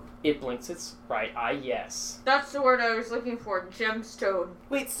gemstone? It blinks its right eye, yes. That's the word I was looking for. Gemstone.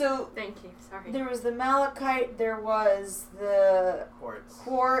 Wait, so Thank you. Sorry. there was the malachite, there was the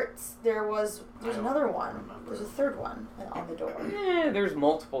quartz, there's another one. There's a third one on the door. There's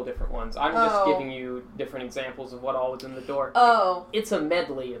multiple different ones. I'm just Oh. giving you different examples of what all was in the door. Oh, It's a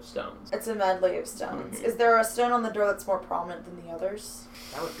medley of stones. it's a medley of stones. Mhm. Is there a stone on the door that's more prominent than the others?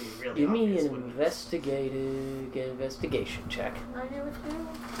 That would be really Give me obvious, an wouldn't investigation check. I do it too.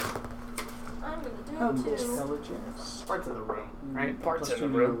 I'm Oh, gonna do it too. Intelligence. it? Parts of the room, right? Parts Plus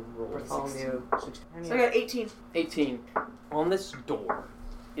in the two room. roll. Bartholomew. 16. So I got 18. 18. On this door,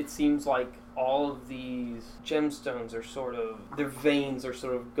 it seems like all of these gemstones are their veins are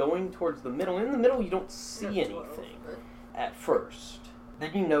sort of going towards the middle. In the middle, you don't see anything at first.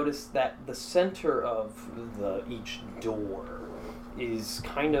 Then you notice that the center of each door is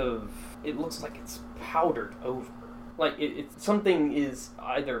kind of, it looks like it's powdered over. Like something is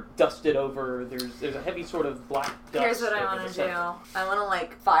either dusted over. There's a heavy sort of black dust. Here's what I over want the to center. do. I want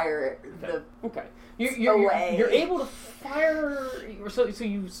to fire the Okay. away. You're able to fire. So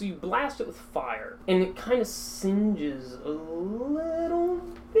you blast it with fire, and it kind of singes a little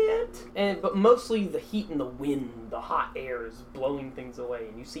bit, but mostly the heat and the wind, the hot air is blowing things away,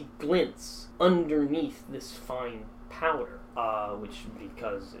 and you see glints underneath this fine powder, which,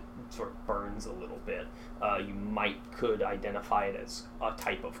 because it sort of burns a little bit, you could identify it as a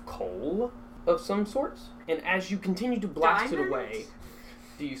type of coal of some sorts. And as you continue to blast it away,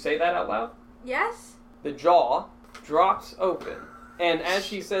 do you say that out loud? Yes? The jaw drops open, and as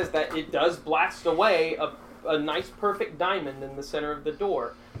she says that, it does blast away a nice perfect diamond in the center of the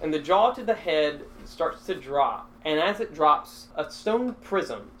door, and the jaw to the head starts to drop, and as it drops, a stone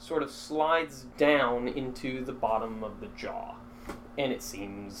prism sort of slides down into the bottom of the jaw, and it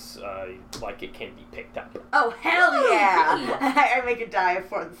seems like it can be picked up. Oh, hell yeah! I make a dive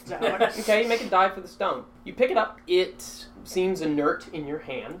for the stone. Okay, you make a dive for the stone. You pick it up. It seems inert in your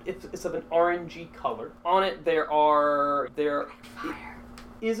hand. It's of an orangey color. On it, there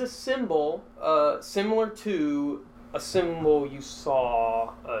is a symbol similar to a symbol you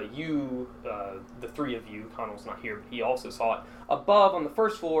saw, the three of you, Connell's not here, but he also saw it, above on the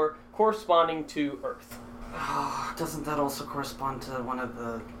first floor, corresponding to Earth. Oh, doesn't that also correspond to one of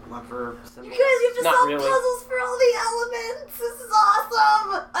the lever symbols? You guys, you have to Not solve really. puzzles for all the elements. This is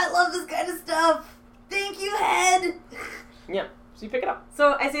awesome. I love this kind of stuff. Thank you, head. Yeah, so you pick it up.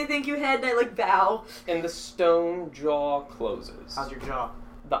 So I say thank you, head, and I bow. And the stone jaw closes. How's your jaw?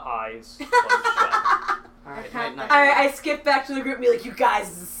 The eyes close shut. Alright, night. Alright, I skip back to the group and be like, you guys,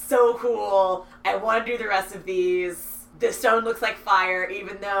 this is so cool. I want to do the rest of these. This stone looks like fire,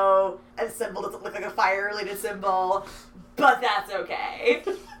 even though a symbol doesn't look like a fire-related symbol. But that's okay.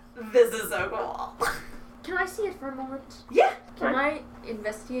 This is so cool. Can I see it for a moment? Yeah. Can I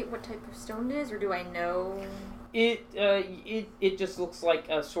investigate what type of stone it is, or do I know? It just looks like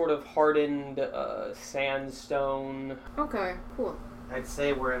a sort of hardened sandstone. Okay, cool. I'd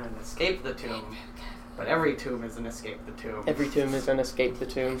say we're in an escape the tomb, but every tomb is an escape the tomb. Every tomb is an escape the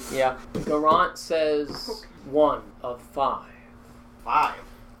tomb. Yeah. Garant says 1 of 5. 5.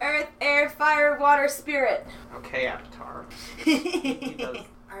 Earth, air, fire, water, spirit. Okay, Avatar.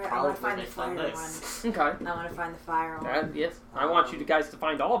 Alright, I want to find the based on fire one. this. Okay. I want to find the fire one. Yes. I want you guys to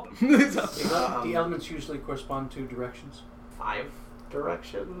find all of them. So- The elements usually correspond to directions. 5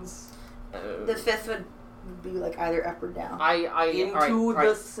 directions. The fifth would be like either up or down. Into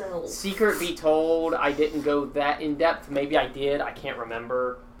the cell. Secret be told, I didn't go that in depth. Maybe I did. I can't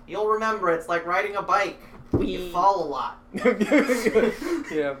remember. You'll remember, it's like riding a bike. You fall a lot.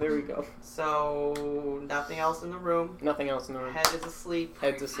 Yeah, there we go. So, nothing else in the room. Nothing else in the room. Head is asleep.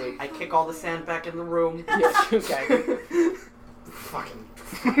 Head's asleep. I kick all the sand back in the room. Yeah, okay. Fucking.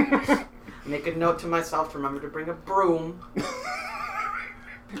 Make a note to myself to remember to bring a broom.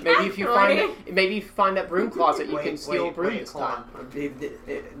 Maybe if you find that broom closet, you can steal a broom this hold time. on.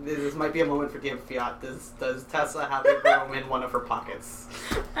 This might be a moment for Game Fiat. Does Tessa have a broom in one of her pockets?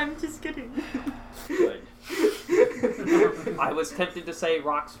 I'm just kidding. Good. I was tempted to say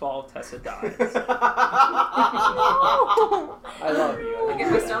rocks fall, Tessa dies. I love you. I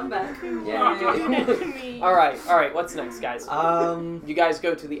get my stone back. Yeah. All right. What's next, guys? You guys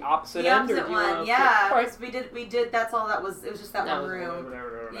go to the opposite The end, or opposite do you one, wanna- yeah. All right. 'Cause we did. That's all that was. It was just that one room.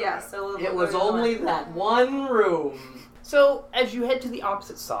 Yeah. So It was only that one room. So, as you head to the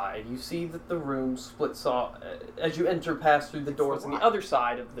opposite side, you see that the room splits off as you enter past through the doors on the other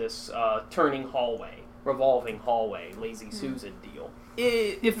side of this turning hallway, revolving hallway, Lazy Susan deal.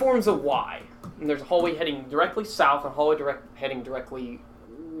 It forms a Y, and there's a hallway heading directly south and a hallway heading directly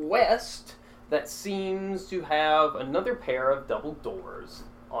west, that seems to have another pair of double doors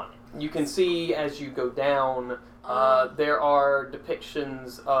on it. You can see as you go down, there are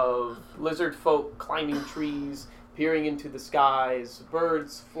depictions of lizard folk climbing trees, peering into the skies,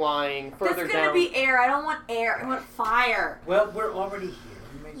 birds flying further That's down. gonna be air. I don't want air. I want fire. Well, we're already here.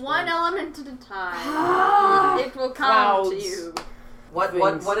 We may as One well- element at a time. It will come to Clouds. you. What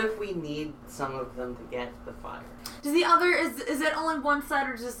Things. if we need some of them to get the fire? Does the other is it only one side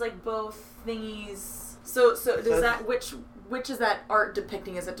or just like both thingies? So does that which is that art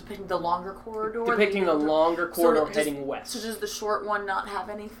depicting? Is it depicting the longer corridor? Depicting the longer corridor does- heading west. So does the short one not have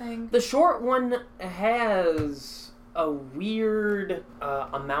anything? The short one has a weird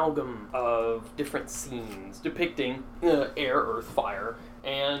amalgam of different scenes depicting air, earth, fire,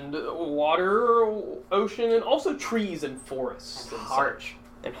 and water, ocean, and also trees and forests and heart. such.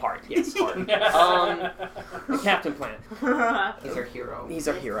 And heart, yes, heart. Captain Planet. He's our hero. He's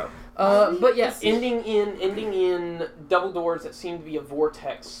our hero. But yeah, ending in double doors that seem to be a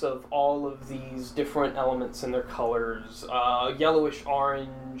vortex of all of these different elements and their colors. Yellowish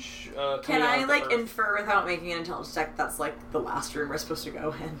orange. Can I earth. infer without making an intelligence check that's the last room we're supposed to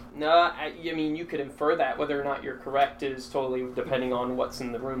go in? No, I mean you could infer that. Whether or not you're correct is totally depending on what's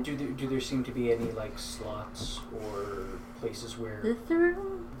in the room. Do there seem to be any slots or places where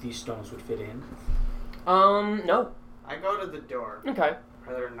these stones would fit in? No. I go to the door. Okay.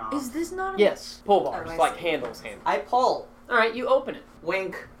 Are there not? Is this not? Yes. Pull bars, Oh, I like see. handles. I pull. All right, you open it.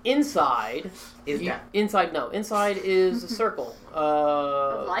 Wink. Inside Is that? Inside, no. Inside is a circle.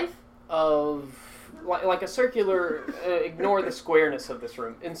 Of life? Of like a circular. Ignore the squareness of this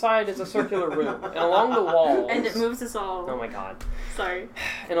room. Inside is a circular room, and along the walls. And it moves us all. Oh my god. Sorry.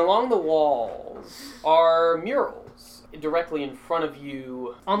 And along the walls are murals directly in front of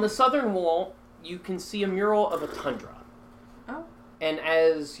you. On the southern wall, you can see a mural of a tundra. Oh. And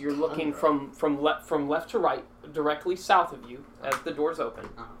as you're looking from left to right, directly south of you, as the doors open,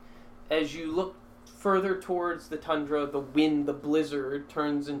 as you look further towards the tundra, the wind, the blizzard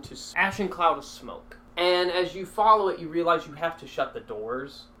turns into ashen cloud of smoke. And as you follow it, you realize you have to shut the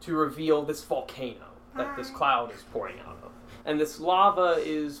doors to reveal this volcano that this cloud is pouring out of. And this lava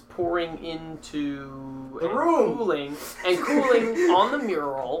is pouring into The room. cooling on the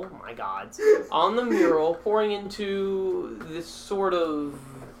mural. Oh my God, on the mural, pouring into this sort of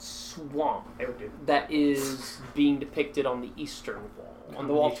swamp that is being depicted on the eastern wall, on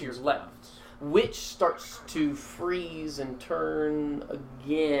the wall to your left, which starts to freeze and turn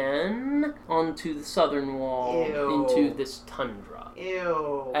again onto the southern wall Ew. into this tundra.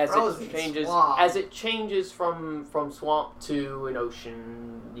 Ew. As Frozen it changes from swamp to an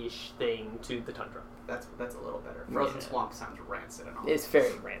ocean-ish thing to the tundra. That's a little better. Frozen Yeah. swamp sounds rancid and all. It's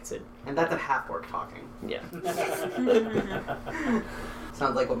very rancid. And that's a half orc talking. Yeah.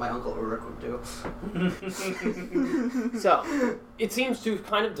 Sounds like what my uncle Uruk would do. So, it seems to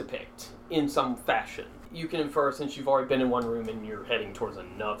kind of depict, in some fashion, you can infer, since you've already been in one room and you're heading towards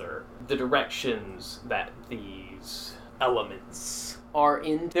another, the directions that these elements are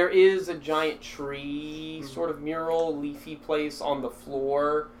in. There is a giant tree, sort of mural, leafy place on the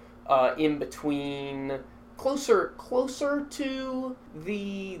floor, in between, closer to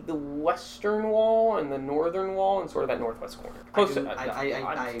the western wall and the northern wall, and sort of that northwest corner. Closer.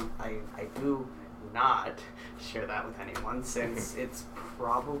 I do not share that with anyone, since it's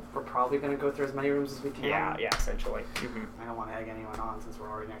we're probably going to go through as many rooms as we can. Yeah, essentially. I don't want to egg anyone on, since we're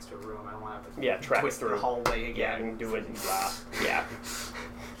already next to a room. I don't want to have to Track twist through the hallway Yeah, again. and do it and blah. Yeah.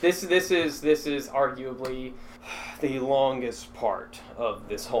 This is arguably the longest part of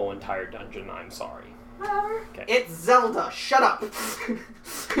this whole entire dungeon. I'm sorry. Whatever. Okay. It's Zelda. Shut up. Wait,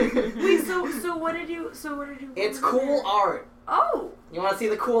 so what did you? It's cool art. Oh, You want to see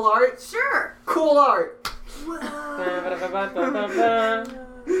the cool art? sure. Cool art.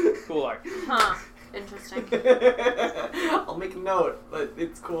 Cool art. Huh. Interesting. I'll make a note, but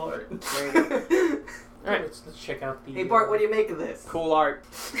it's cool art. All right. Let's check out the. Hey Bart, what do you make of this? Cool art.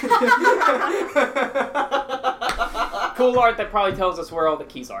 Cool art that probably tells us where all the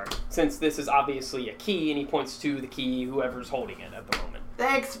keys are, since this is obviously a key, and he points to the key, whoever's holding it at the moment.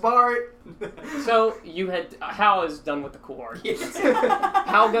 Thanks, Bart. So Hal is done with the cool art. Yes.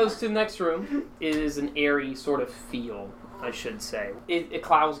 Hal goes to the next room. It is an airy sort of feel, I should say. It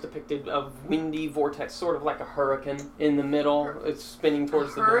clouds depicted of windy vortex, sort of like a hurricane in the middle. It's spinning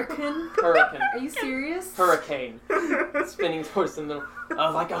towards the middle. Hurricane? Hurricane. Are you serious? Hurricane. Spinning towards the middle.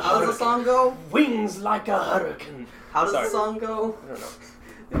 Like a How does the hurricane. song go? Wings like a hurricane. How does Sorry. the song go? I don't know.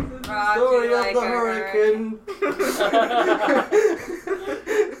 Story of the hurricane.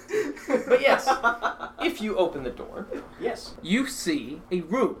 But yes, if you open the door, Yes. you see a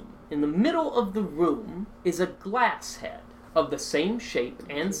room In the middle of the room is a glass head of the same shape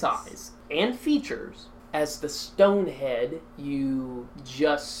and size and features as the stone head you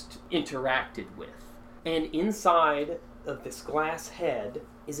just interacted with. And inside of this glass head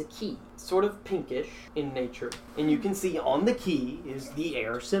is a key, sort of pinkish in nature, and you can see on the key is the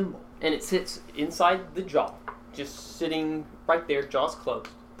air symbol. And it sits inside the jaw, just sitting right there, jaw's closed.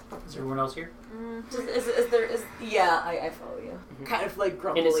 Is everyone else here? Yeah, I follow you. Mm-hmm. Kind of like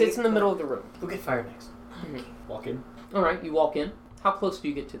grumbly. And it sits in the middle of the room. Who get fired next? Walk in. Alright, you walk in. How close do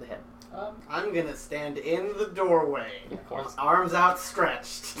you get to the head? I'm gonna stand in the doorway, Of course. arms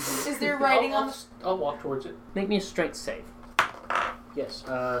outstretched. Is there writing on the... I'll walk towards it. Make me a strength save. Yes.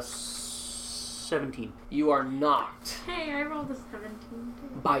 17. You are knocked Hey, I rolled a 17 too.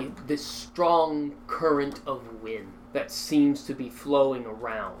 by this strong current of wind that seems to be flowing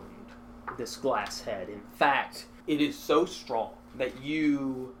around this glass head. In fact, it is so strong that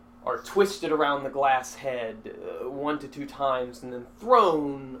you are twisted around the glass head 1 to 2 times and then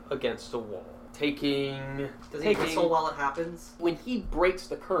thrown against a wall. Does he whistle while it happens? When he breaks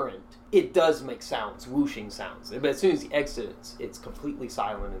the current, it does make sounds, whooshing sounds. But as soon as he exits, it's completely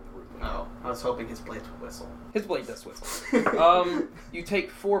silent in the room. Oh, I was hoping his blades would whistle. His blade does whistle. You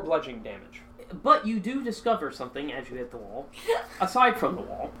take 4 bludgeoning damage. But you do discover something as you hit the wall. Aside from the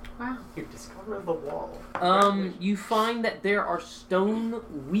wall. Wow. You discover the wall. You find that there are stone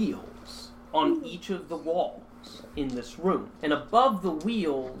wheels on each of the walls in this room. And above the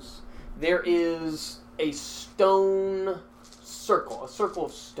wheels, there is a stone circle, a circle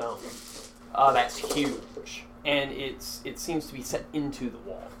of stone. That's huge. And it seems to be set into the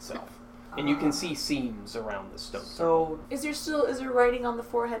wall itself. And you can see seams around the stone. So, Is there writing on the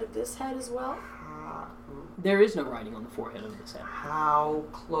forehead of this head as well? There is no writing on the forehead of this head. how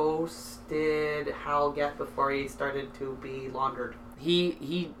close did Hal get before he started to be laundered?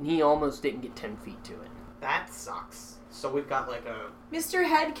 He almost didn't get 10 feet to it. That sucks. So we've got like a... Mr.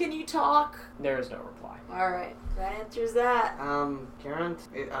 Head, can you talk? There is no reply. Alright, that answers that. Garrett,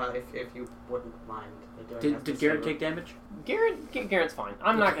 if you wouldn't mind. Did Garrett take damage? Garrett's fine.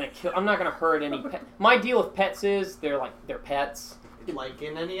 I'm not gonna hurt any pet. My deal with pets is they're pets. Like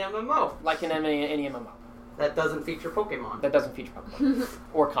in any MMO. Like in any MMO. That doesn't feature Pokemon. That doesn't feature Pokemon.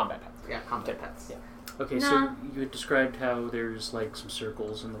 Or combat pets. Yeah, combat pets. Yeah. Okay, No. so you had described how there's like some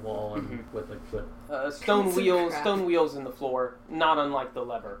circles in the wall and what. Stone Some wheels, crap. stone wheels in the floor, not unlike the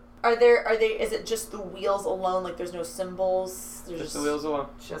lever. Is it just the wheels alone, like there's no symbols? There's Just the wheels alone.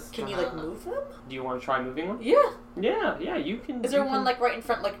 Just Can you like move them? Do you want to try moving one? Yeah. Yeah, you can. Is there you one can- like right in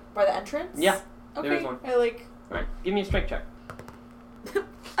front, like by the entrance? Yeah, Okay. there is one. I like Alright, give me a strength check.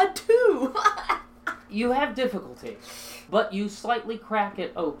 a 2. You have difficulty, but you slightly crack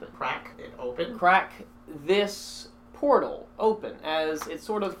it open. crack it open. Crack this portal open as it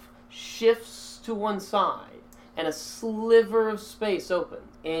sort of shifts to one side and a sliver of space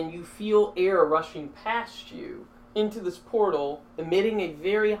opens, and you feel air rushing past you into this portal, emitting a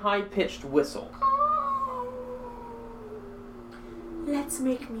very high-pitched whistle. Let's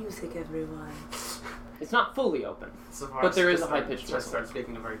make music, everyone. It's not fully open. Safar But there is a just high-pitched just whistle. starts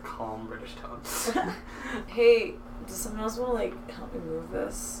speaking a very calm British tone. Hey, does someone else want to like help me move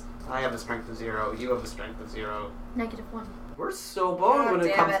this? I have a strength of 0. You have a strength of 0. -1. We're so boned God when it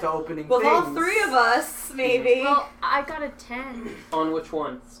damn comes it. to opening Well, things. all 3 of us, maybe. Well, I got a 10. On which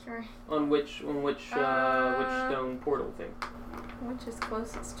one? Sorry. On which stone portal thing? Which is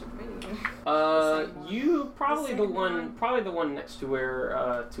closest to me? You probably the same one, one. probably the one next to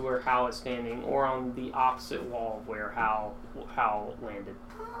where Hal is standing, or on the opposite wall where Hal landed.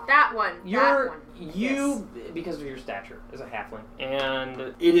 That one. You, because of your stature as a halfling, and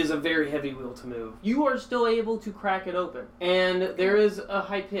it is a very heavy wheel to move. You are still able to crack it open, and there is a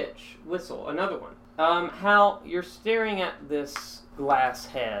high pitch whistle, another one. Hal, you're staring at this glass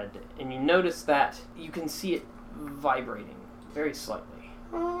head, and you notice that you can see it vibrating very slightly.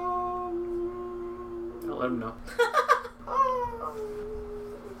 I'll let him know.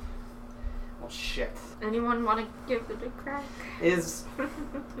 Well, shit. Anyone want to give it a crack? Is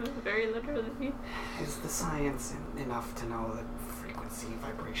Very literally. the science enough to know that frequency,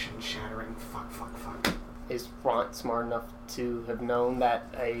 vibration, shattering, fuck. Is Bront smart enough to have known that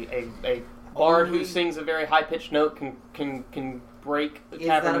a bard who Only- sings a very high pitched note can break the Is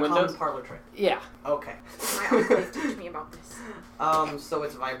that cavern a windows? common parlor trick? Yeah. Okay. My uncle teach me about this. So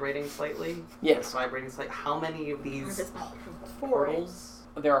it's vibrating slightly? It's Yes. vibrating slightly. How many of Or these does not. portals?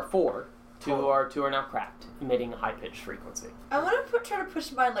 There are 4. Two Total. are now cracked, emitting a high pitched frequency. I want to try to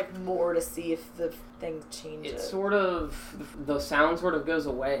push mine like more to see if the thing changes. It sort of the sound sort of goes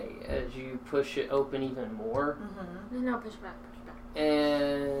away as you push it open even more. Mm-hmm. No, push back.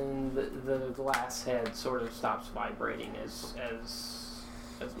 And the glass head sort of stops vibrating as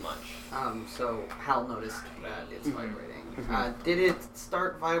much. So Hal noticed that it's vibrating. Mhm. Did it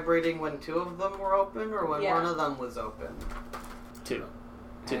start vibrating when 2 of them were open, or when Yeah. 1 of them was open? 2.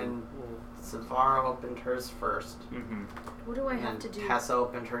 And Savara opened hers first. Mm-hmm. What do I have And to do? Tessa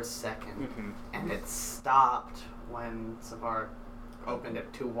opened hers second. Mm-hmm. And it stopped when Savara opened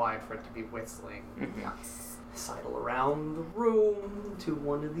it too wide for it to be whistling. Mhm. Yeah. Sidle around the room to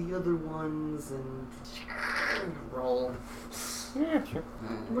one of the other ones and roll. Yeah, sure.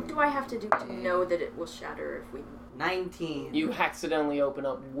 What do I have to do to know that it will shatter if we... 19. You accidentally open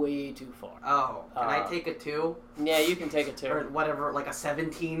up way too far. Oh, can I take a 2? Yeah, you can take it Or too. whatever, like a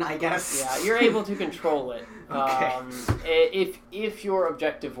 17, I guess? Yeah, you're able to control it. Okay. If your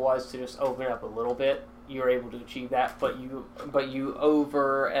objective was to just open it up a little bit, you're able to achieve that, but you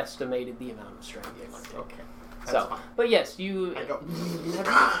overestimated the amount of strain it might take. Okay. So, That's fine. but yes, you. I go.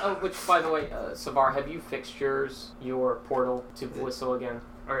 Which, by the way, Savar, have you fixed your portal to whistle again,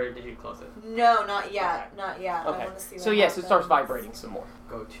 or did you close it? No, not yet. Okay. Not yet. I Okay. want to see what So yes, it starts happens. vibrating some more.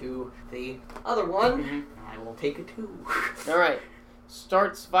 Go to the other one. Mhm. I will take a 2. All right,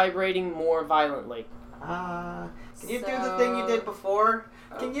 starts vibrating more violently. Can you do the So- thing you did before?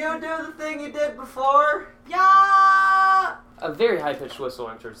 Can you do the thing you did before? Yeah! A very high-pitched whistle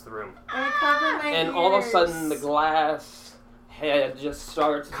enters the room, I cover my and ears. all of a sudden the glass head just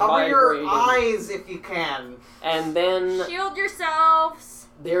starts Cover vibrating. your eyes if you can. And then Shield yourselves!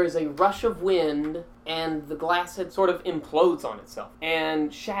 there is a rush of wind, and the glass head sort of implodes on itself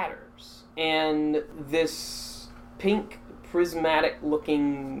and shatters. And this pink,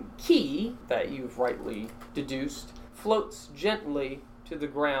 prismatic-looking key that you've rightly deduced floats gently to the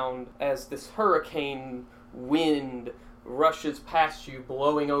ground as this hurricane wind rushes past you,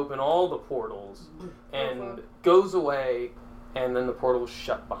 blowing open all the portals, and goes away, and then the portals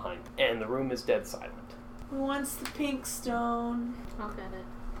shut behind you, and the room is dead silent. Who wants the pink stone? I'll get it.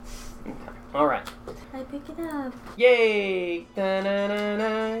 Okay. All right. I pick it up. Yay!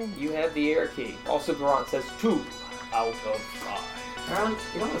 Da-na-na-na. You have the air key. Also, Garant says 2 out of 5. Aaron,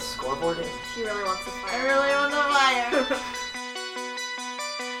 you know what a scoreboard is? She really wants to I fire. really want the fire.